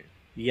 unfortunately.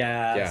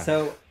 Yeah.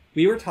 So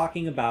we were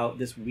talking about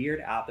this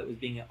weird app that was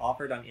being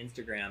offered on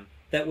Instagram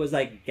that was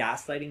like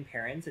gaslighting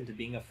parents into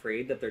being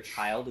afraid that their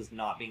child is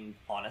not being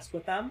honest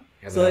with them.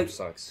 Yeah, so that like,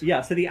 sucks.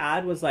 Yeah, so the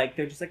ad was like,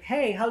 they're just like,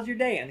 hey, how's your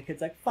day? And the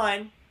kid's like,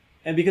 fine.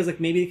 And because like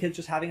maybe the kid's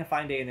just having a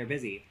fine day and they're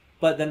busy.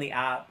 But then the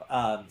app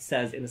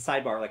says in the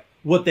sidebar, like,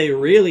 what they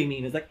really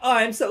mean is like, oh,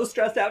 I'm so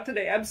stressed out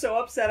today. I'm so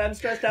upset. I'm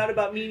stressed out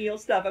about menial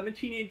stuff. I'm a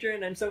teenager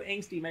and I'm so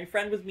angsty. My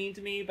friend was mean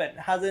to me, but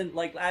hasn't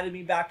like added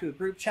me back to a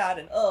group chat.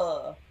 And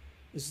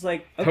it's just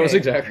like, okay. That was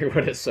exactly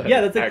what it said.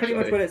 Yeah, that's like pretty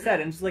much what it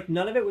said. And just like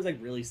none of it was like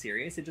really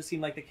serious. It just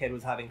seemed like the kid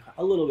was having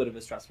a little bit of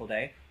a stressful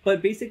day.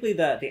 But basically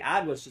the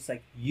ad was just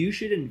like, you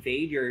should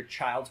invade your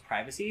child's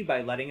privacy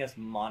by letting us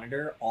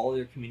monitor all of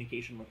their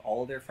communication with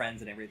all of their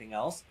friends and everything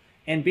else,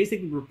 and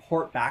basically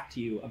report back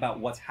to you about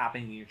what's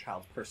happening in your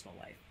child's personal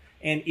life.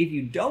 And if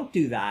you don't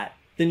do that,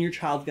 then your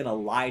child's going to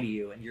lie to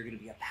you and you're going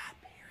to be a bad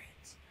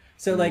parent.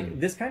 So like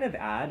this kind of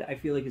ad, I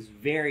feel like is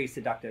very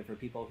seductive for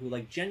people who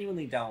like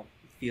genuinely don't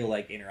feel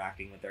like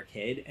interacting with their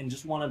kid and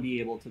just want to be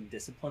able to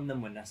discipline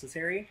them when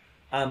necessary.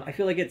 I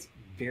feel like it's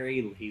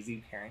very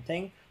lazy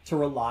parenting to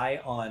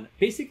rely on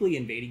basically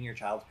invading your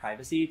child's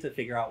privacy to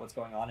figure out what's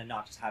going on and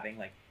not just having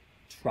like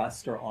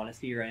trust or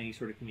honesty or any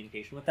sort of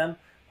communication with them.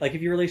 Like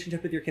if your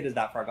relationship with your kid is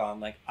that far gone,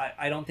 like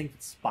I don't think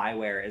that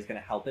spyware is going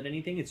to help in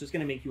anything. It's just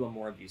going to make you a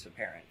more abusive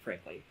parent,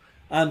 frankly.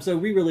 So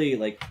we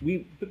really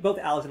both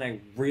Alex and I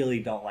really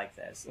don't like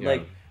this. Yeah.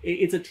 Like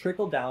it's a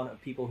trickle down of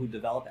people who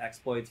develop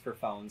exploits for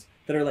phones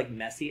that are like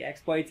messy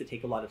exploits that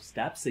take a lot of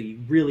steps. So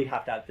you really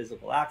have to have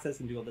physical access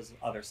and do all this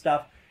other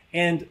stuff.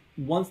 And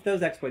once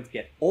those exploits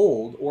get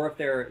old, or if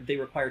they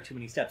require too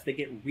many steps, they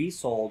get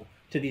resold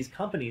to these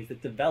companies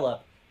that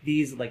develop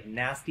these like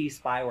nasty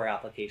spyware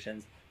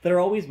applications that are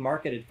always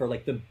marketed for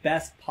like the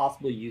best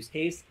possible use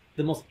case,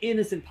 the most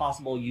innocent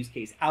possible use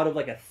case out of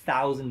like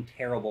 1,000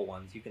 terrible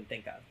ones you can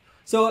think of.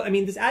 So, I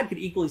mean, this ad could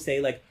equally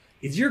say like,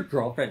 is your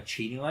girlfriend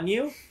cheating on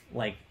you?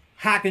 Like,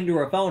 hack into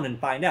her phone and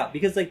find out.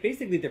 Because like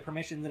basically the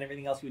permissions and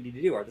everything else you would need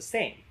to do are the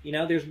same. You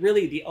know, there's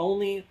really the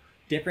only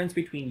difference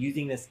between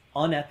using this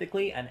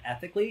unethically and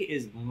ethically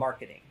is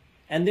marketing.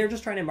 And they're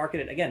just trying to market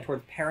it, again,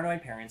 towards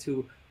paranoid parents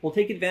who will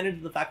take advantage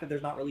of the fact that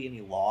there's not really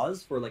any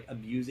laws for like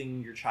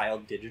abusing your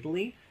child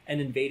digitally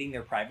and invading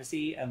their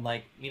privacy and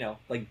like, you know,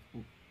 like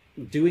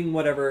doing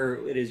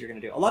whatever it is you're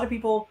going to do. A lot of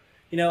people,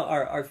 you know,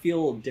 are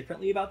feel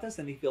differently about this,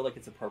 and they feel like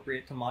it's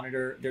appropriate to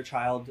monitor their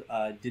child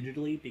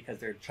digitally because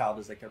their child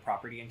is like their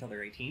property until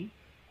they're 18.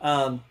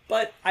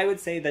 But I would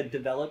say that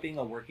developing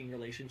a working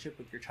relationship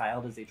with your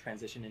child as they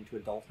transition into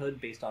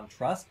adulthood based on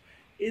trust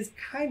is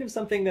kind of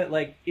something that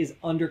like is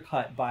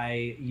undercut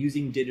by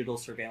using digital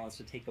surveillance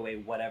to take away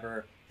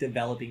whatever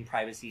developing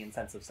privacy and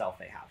sense of self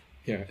they have.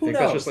 Yeah, I think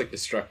that's just like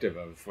destructive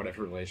of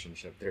whatever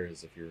relationship there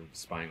is if you're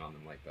spying on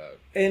them like that.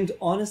 And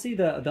honestly,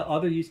 the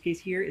other use case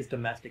here is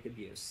domestic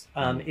abuse.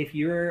 If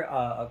you're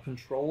a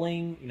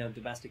controlling, you know,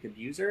 domestic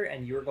abuser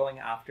and you're going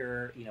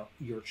after, you know,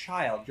 your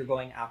child, you're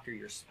going after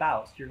your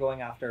spouse, you're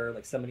going after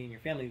like somebody in your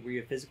family where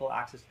you have physical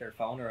access to their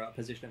phone or a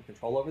position of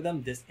control over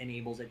them, this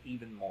enables it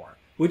even more.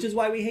 Which is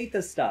why we hate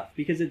this stuff,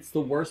 because it's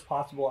the worst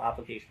possible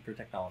application for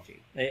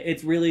technology.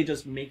 It's really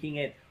just making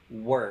it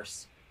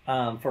worse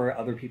for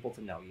other people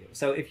to know you.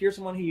 So if you're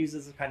someone who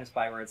uses this kind of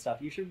spyware and stuff,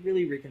 you should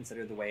really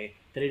reconsider the way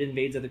that it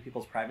invades other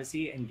people's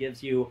privacy and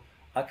gives you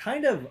a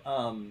kind of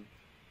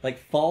like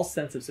false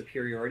sense of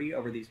superiority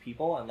over these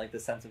people and like the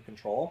sense of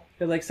control.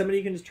 Because like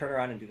somebody can just turn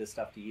around and do this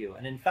stuff to you.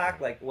 And in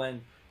fact, like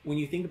when when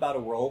you think about a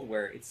world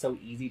where it's so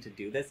easy to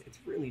do this, it's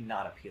really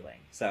not appealing.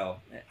 So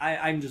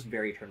I'm just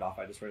very turned off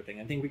by this sort of thing.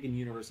 I think we can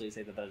universally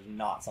say that that is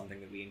not something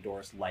that we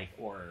endorse, like,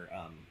 or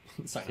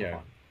sign up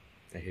on.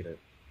 I hate it.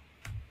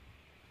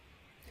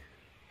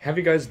 Have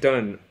you guys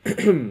done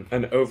an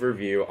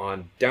overview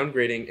on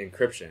downgrading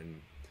encryption?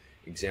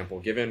 Example,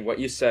 given what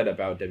you said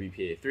about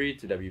WPA3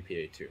 to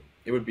WPA2.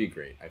 It would be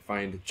great. I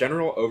find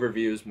general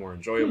overviews more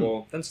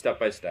enjoyable than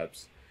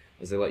step-by-steps,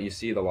 as they let you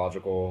see the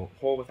logical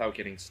whole without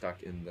getting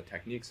stuck in the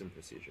techniques and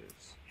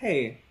procedures.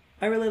 Hey,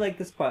 I really like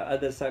this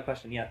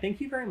question. Yeah, thank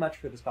you very much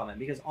for this comment,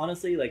 because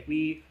honestly, like,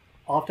 we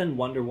often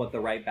wonder what the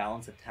right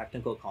balance of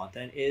technical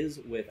content is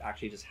with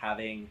actually just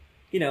having,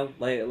 you know,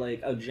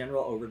 like a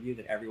general overview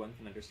that everyone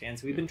can understand.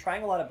 So we've been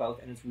trying a lot of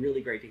both, and it's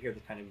really great to hear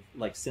this kind of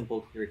like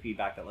simple, clear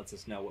feedback that lets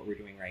us know what we're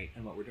doing right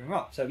and what we're doing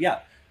wrong. So yeah,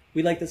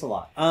 we like this a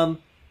lot.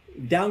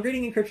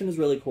 Downgrading encryption is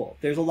really cool.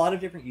 There's a lot of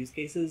different use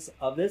cases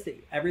of this.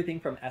 Everything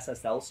from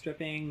SSL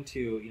stripping to,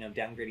 you know,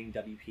 downgrading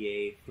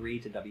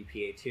WPA3 to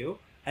WPA2.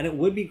 And it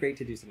would be great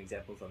to do some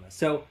examples on this.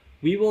 So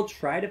we will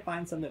try to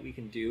find some that we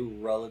can do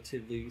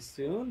relatively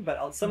soon,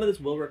 but some of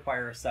this will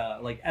require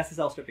like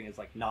SSL stripping is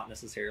like not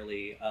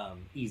necessarily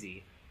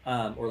easy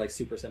or like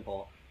super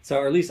simple. So,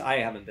 or at least I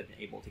haven't been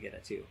able to get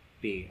it to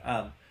be.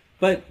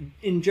 But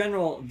in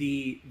general,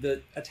 the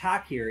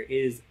attack here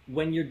is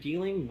when you're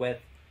dealing with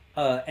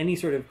any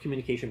sort of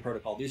communication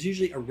protocol, there's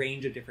usually a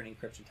range of different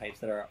encryption types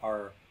that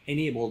are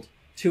enabled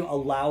to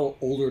allow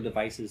older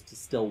devices to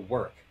still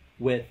work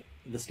with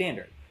the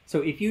standard. So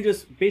if you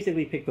just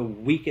basically pick the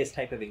weakest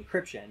type of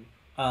encryption,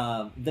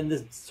 then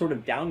this sort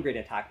of downgrade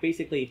attack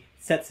basically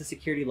sets the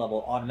security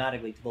level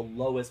automatically to the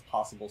lowest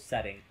possible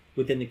setting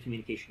within the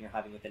communication you're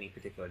having with any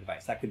particular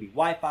device. That could be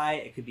Wi-Fi,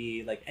 it could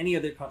be like any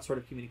other sort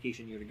of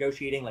communication you're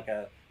negotiating, like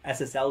a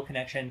SSL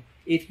connection.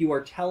 If you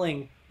are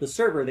telling the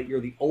server that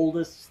you're the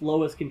oldest,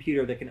 slowest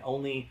computer that can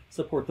only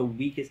support the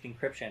weakest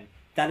encryption,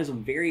 that is a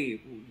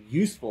very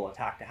useful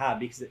attack to have,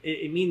 because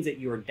it means that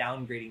you are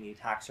downgrading the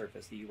attack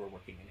surface that you are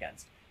working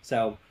against.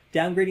 So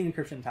downgrading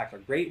encryption attacks are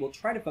great. We'll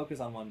try to focus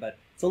on one, but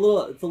it's a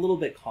little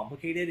bit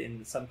complicated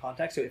in some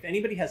context. So if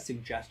anybody has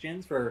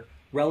suggestions for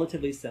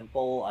relatively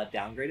simple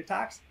downgrade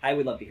attacks, I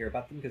would love to hear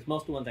about them, because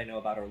most of the ones I know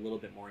about are a little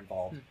bit more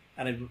involved,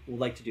 and I would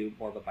like to do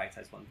more of a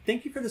bite-sized one.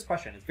 Thank you for this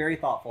question. It's very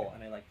thoughtful,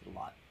 and I liked it a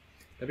lot.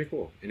 That'd be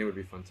cool, and it would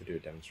be fun to do a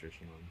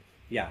demonstration on.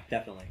 Yeah,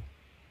 definitely.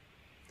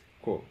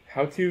 Cool.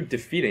 How to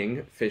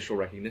defeating facial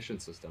recognition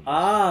systems.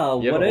 Ah,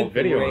 what a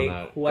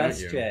great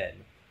question.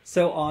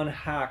 So on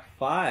Hack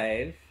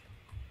 5,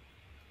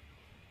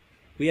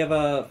 we have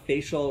a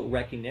facial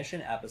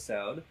recognition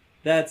episode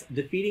that's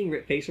defeating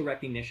facial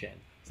recognition.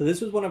 So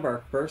this was one of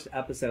our first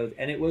episodes,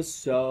 and it was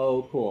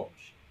so cool.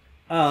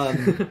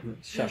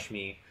 Shush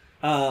me.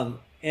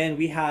 And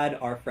we had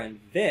our friend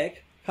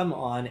Vic come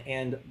on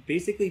and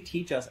basically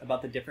teach us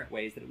about the different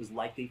ways that it was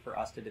likely for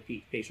us to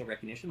defeat facial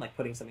recognition, like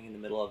putting something in the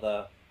middle of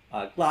the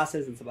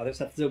glasses and some other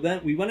stuff. So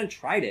then we went and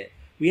tried it.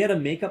 We had a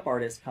makeup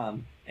artist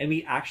come, and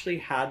we actually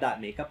had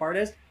that makeup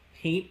artist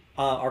paint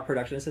our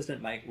production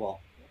assistant, Mike. Well,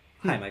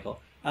 hi,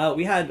 Michael.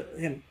 We had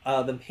him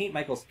them paint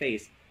Michael's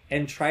face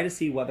and try to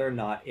see whether or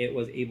not it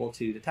was able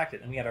to detect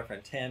it. And we had our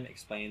friend Tim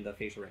explain the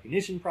facial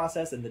recognition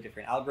process and the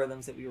different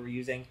algorithms that we were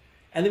using.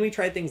 And then we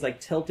tried things like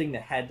tilting the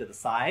head to the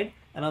side.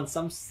 And on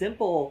some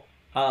simple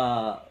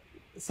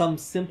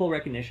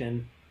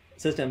recognition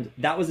systems,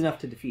 that was enough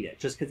to defeat it,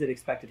 just because it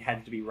expected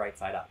heads to be right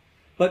side up.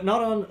 But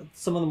not on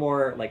some of the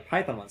more like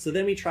Python ones. So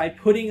then we tried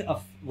putting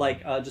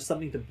just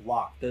something to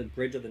block the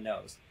bridge of the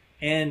nose,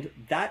 and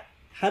that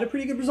had a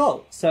pretty good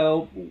result.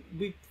 So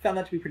we found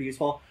that to be pretty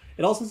useful.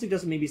 It also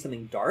suggested maybe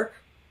something dark,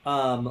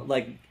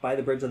 like by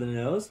the bridge of the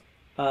nose,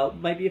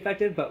 might be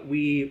effective, but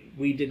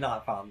we did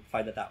not find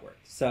that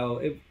worked. So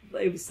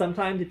it was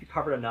sometimes if you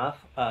covered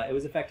enough, it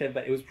was effective,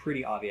 but it was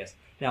pretty obvious.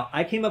 Now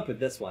I came up with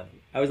this one.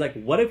 I was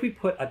like, what if we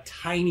put a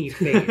tiny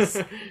face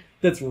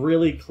that's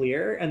really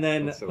clear, and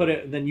then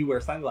then you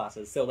wear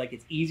sunglasses, so like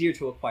it's easier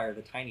to acquire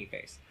the tiny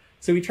face.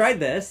 So we tried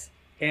this,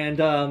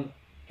 and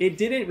it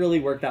didn't really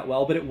work that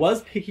well, but it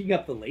was picking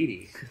up the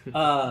lady.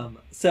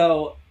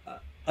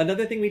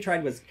 Another thing we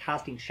tried was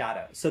casting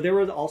shadows. So there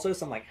was also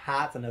some like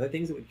hats and other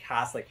things that would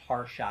cast like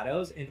harsh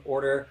shadows in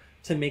order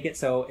to make it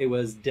so it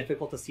was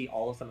difficult to see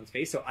all of someone's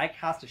face. So I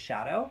cast a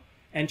shadow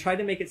and tried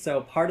to make it so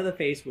part of the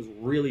face was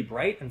really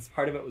bright and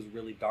part of it was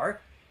really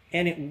dark.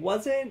 And it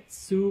wasn't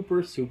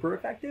super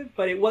effective,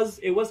 but it was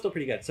still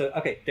pretty good. So,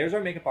 okay, there's our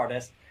makeup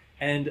artist.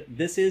 And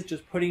this is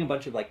just putting a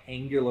bunch of like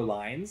angular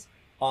lines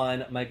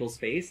on Michael's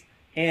face.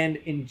 And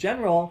in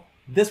general,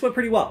 this went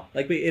pretty well.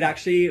 Like it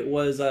actually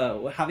was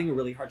having a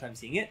really hard time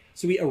seeing it.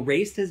 So we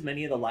erased as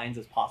many of the lines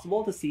as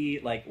possible to see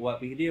like what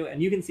we could do.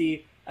 And you can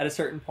see at a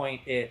certain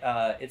point,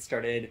 it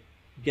started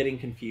getting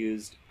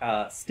confused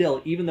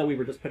still, even though we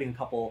were just putting a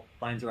couple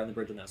lines around the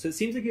bridge of the nose. So it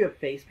seems like you have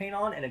face paint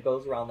on and it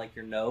goes around like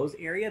your nose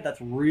area.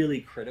 That's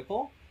really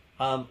critical.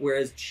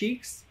 Whereas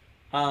cheeks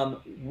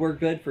were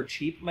good for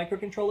cheap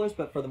microcontrollers,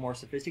 but for the more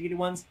sophisticated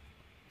ones,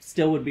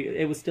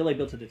 it was still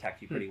able to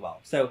detect you pretty well.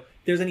 So if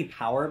there's any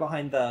power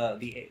behind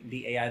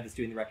the AI that's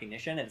doing the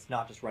recognition, and it's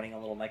not just running a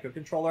little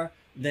microcontroller,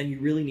 then you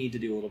really need to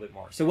do a little bit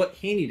more. So what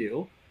can you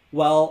do?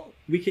 Well,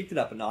 we kicked it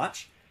up a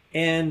notch,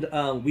 and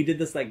we did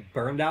this like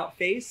burned out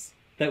face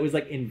that was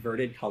like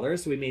inverted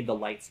colors. So we made the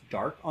lights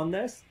dark on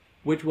this,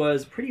 which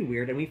was pretty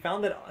weird. And we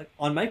found that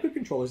on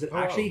microcontrollers, it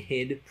actually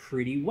hid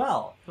pretty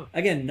well. Huh.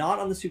 Again, not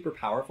on the super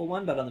powerful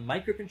one, but on the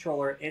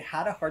microcontroller, it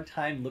had a hard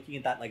time looking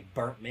at that like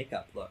burnt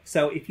makeup look.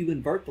 So if you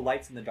invert the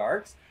lights and the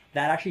darks,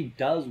 that actually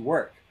does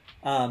work,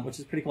 which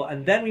is pretty cool.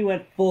 And then we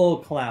went full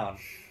clown.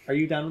 Are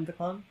you done with the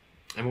clown?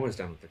 I'm always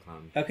down with the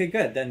clown. Okay,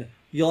 good. Then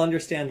you'll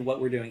understand what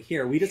we're doing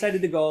here. We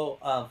decided to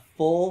go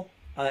full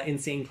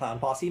insane clown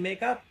posse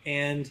makeup,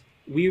 and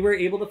we were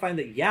able to find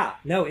that,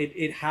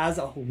 it has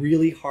a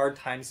really hard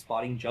time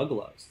spotting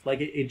juggalos. Like,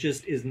 it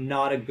just is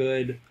not a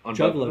good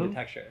juggalo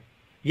detection.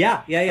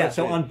 Yeah.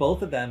 So on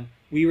both of them,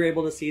 we were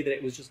able to see that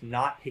it was just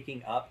not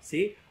picking up.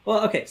 See?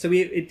 Well, okay, so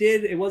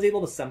it was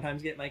able to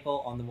sometimes get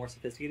Michael on the more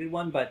sophisticated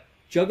one, but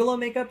Juggalo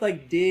makeup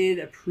like did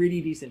a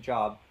pretty decent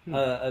job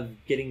of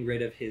getting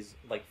rid of his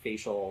like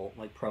facial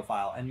like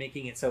profile and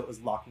making it so it was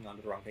locking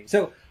onto the wrong thing.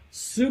 So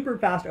super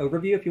fast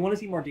overview. If you want to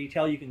see more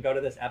detail, you can go to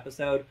this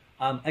episode.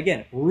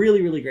 Again,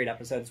 really, really great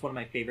episode. It's one of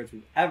my favorites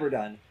we've ever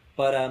done.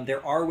 But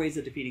there are ways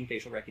of defeating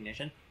facial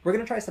recognition. We're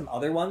going to try some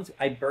other ones.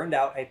 I burned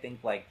out, I think,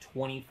 like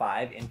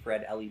 25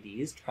 infrared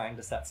LEDs trying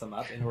to set some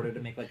up in order to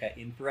make like an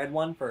infrared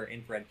one for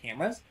infrared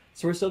cameras.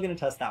 So we're still going to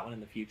test that one in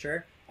the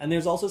future. And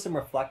there's also some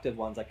reflective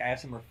ones. Like I have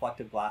some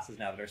reflective glasses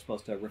now that are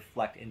supposed to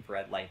reflect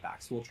infrared light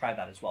back. So we'll try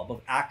that as well.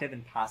 Both active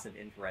and passive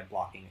infrared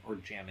blocking, or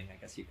jamming, I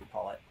guess you could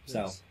call it.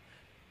 Nice. So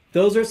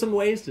those are some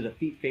ways to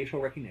defeat facial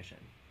recognition.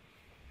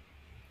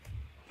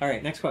 All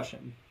right, next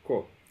question.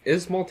 Cool.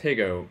 Is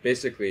Maltego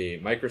basically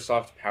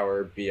Microsoft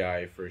Power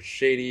BI for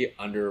shady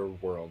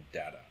underworld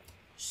data?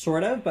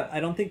 Sort of, but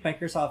I don't think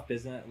Microsoft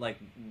Business, like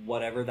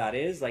whatever that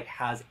is, like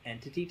has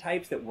entity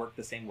types that work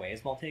the same way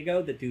as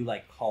Maltego that do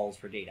like calls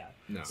for data.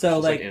 No, so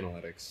it's like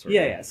analytics.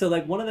 Yeah. So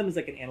like one of them is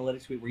like an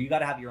analytics suite where you got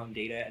to have your own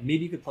data, and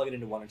maybe you could plug it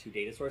into one or two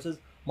data sources.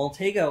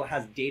 Maltego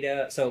has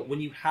data. So when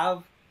you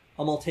have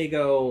a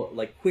Maltego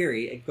like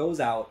query, it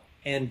goes out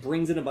and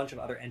brings in a bunch of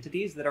other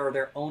entities that are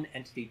their own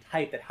entity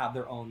type that have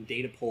their own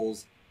data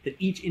pools that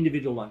each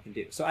individual one can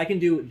do. So I can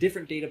do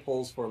different data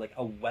pulls for like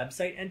a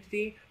website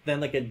entity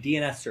than like a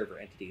DNS server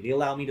entity. They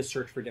allow me to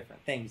search for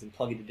different things and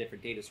plug into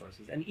different data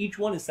sources. And each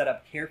one is set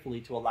up carefully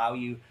to allow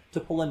you to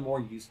pull in more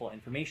useful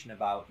information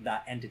about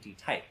that entity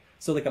type.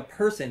 So like a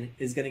person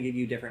is going to give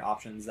you different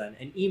options than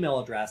an email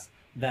address,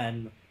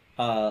 than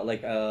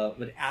like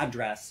an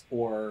address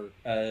or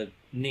a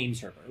name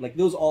server. Like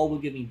those all will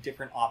give me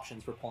different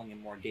options for pulling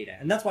in more data.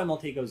 And that's why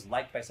Maltego is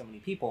liked by so many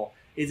people,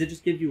 is it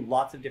just gives you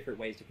lots of different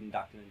ways to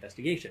conduct an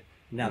investigation.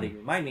 Now that you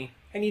remind me,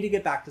 I need to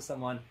get back to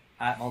someone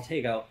at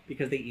Maltego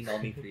because they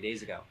emailed me 3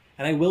 days ago.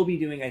 And I will be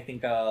doing, I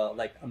think,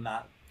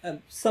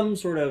 some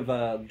sort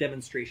of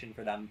demonstration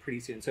for them pretty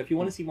soon. So if you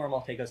want to see more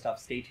Maltego stuff,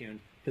 stay tuned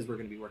because we're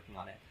going to be working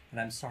on it. And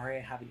I'm sorry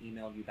I haven't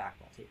emailed you back,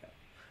 Maltego.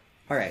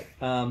 All right.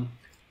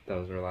 That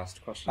was our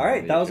last question. All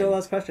right, that was our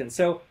last question.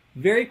 So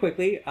very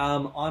quickly,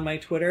 on my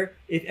Twitter,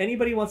 if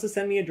anybody wants to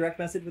send me a direct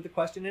message with a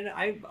question in it,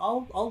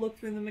 I'll look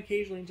through them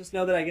occasionally and just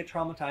know that I get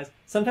traumatized.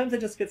 Sometimes I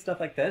just get stuff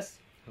like this.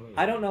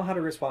 I don't know how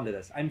to respond to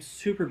this. I'm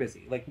super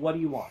busy. Like, what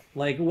do you want?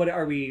 Like, what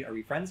are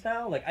we friends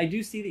now? Like, I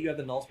do see that you have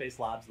the Null Space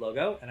Labs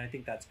logo, and I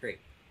think that's great.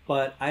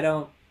 But I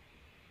don't...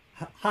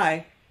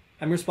 Hi,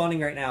 I'm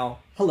responding right now.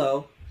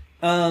 Hello.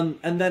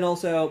 And then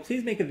also,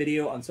 please make a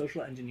video on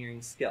social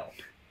engineering skill.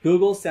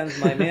 Google sends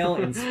my mail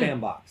in spam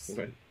box.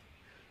 Okay.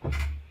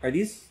 Are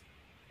these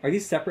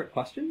separate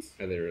questions?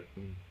 Are they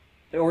written?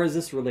 Or is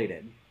this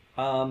related?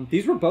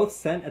 These were both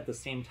sent at the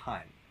same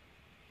time.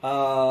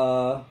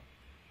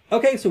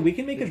 Okay, so we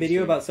can make a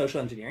video about social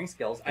engineering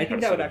skills. I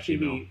think that would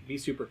actually be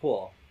super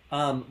cool.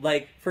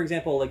 Like, for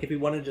example, like if we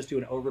wanted to just do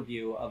an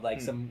overview of like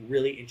some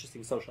really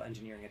interesting social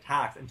engineering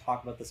attacks and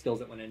talk about the skills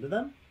that went into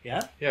them.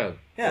 Yeah? Yeah.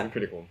 That'd be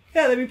pretty cool.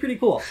 Yeah, that'd be pretty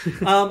cool.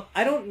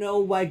 I don't know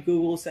why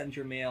Google sends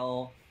your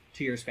mail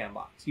to your spam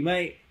box. You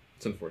might...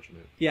 It's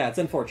unfortunate. Yeah, it's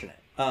unfortunate.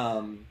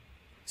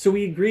 So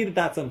we agree that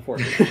that's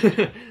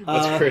unfortunate.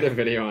 Let's create a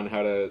video on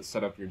how to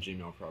set up your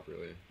Gmail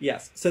properly.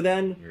 Yes. So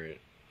then, Great.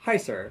 Hi,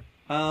 sir.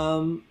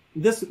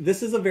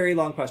 This is a very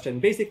long question,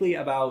 basically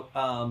about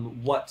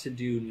what to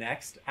do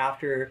next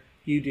after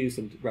you do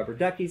some rubber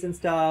duckies and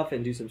stuff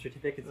and do some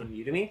certificates in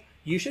Udemy.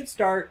 You should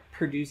start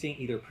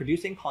either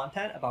producing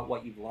content about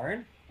what you've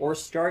learned, or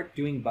start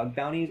doing bug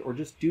bounties, or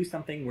just do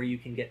something where you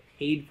can get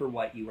paid for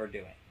what you are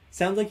doing.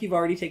 Sounds like you've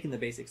already taken the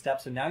basic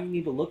steps, so now you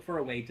need to look for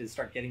a way to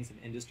start getting some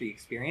industry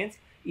experience,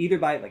 either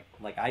by,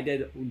 like I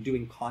did,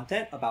 doing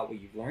content about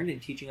what you've learned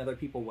and teaching other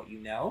people what you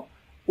know,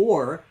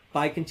 or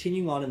by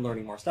continuing on and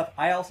learning more stuff.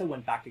 I also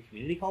went back to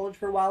community college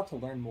for a while to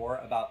learn more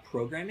about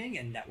programming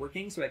and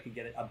networking so I could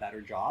get a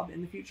better job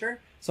in the future.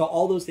 So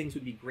all those things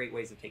would be great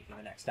ways of taking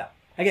the next step.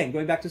 Again,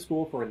 going back to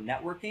school for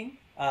networking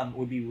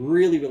would be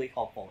really, really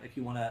helpful if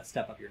you want to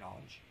step up your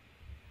knowledge.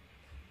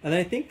 And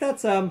I think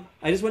that's I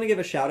just want to give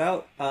a shout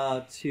out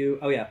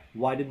to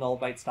why did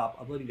Nullbyte stop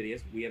uploading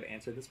videos? We have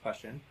answered this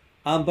question.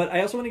 But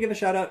I also want to give a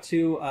shout out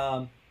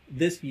to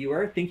this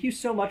viewer. Thank you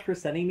so much for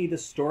sending me the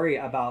story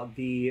about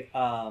the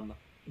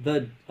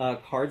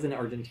cards in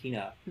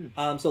Argentina.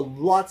 So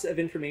lots of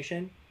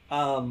information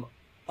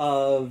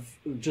of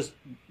just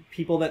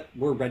people that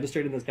were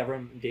registered in this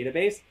government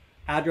database.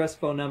 Address,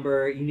 phone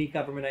number, unique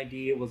government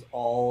ID was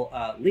all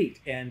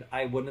leaked, and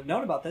I wouldn't have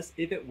known about this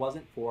if it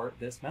wasn't for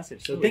this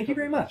message. So thank you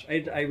very much.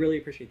 I really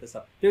appreciate this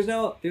stuff. There's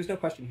no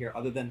question here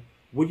other than,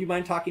 would you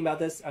mind talking about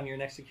this on your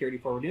next Security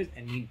Forward News?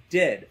 And you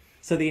did.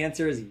 So the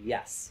answer is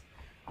yes.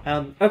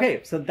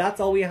 Okay, so that's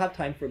all we have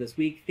time for this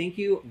week. Thank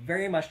you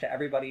very much to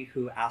everybody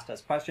who asked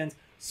us questions.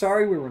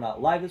 Sorry we were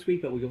not live this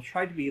week, but we will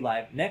try to be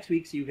live next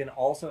week, so you can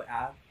also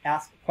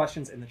ask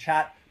questions in the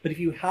chat. But if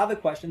you have a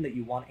question that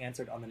you want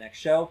answered on the next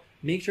show,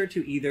 make sure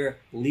to either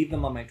leave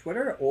them on my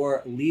Twitter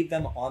or leave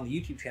them on the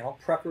YouTube channel,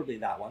 preferably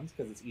that one,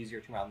 because it's easier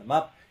to round them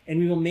up, and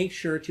we will make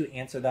sure to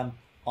answer them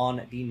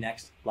on the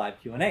next live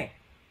Q&A.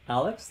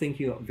 Alex, thank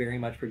you very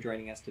much for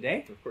joining us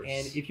today. Of course.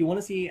 And if you want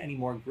to see any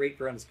more great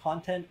Varonis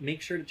content,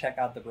 make sure to check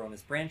out the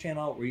Varonis brand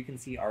channel, where you can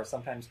see our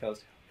sometimes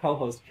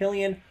co-host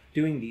Killian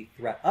doing the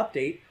threat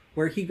update,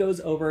 where he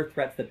goes over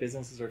threats that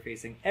businesses are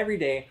facing every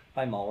day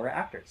by malware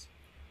actors.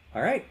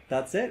 All right,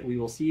 that's it. We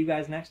will see you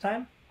guys next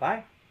time.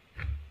 Bye.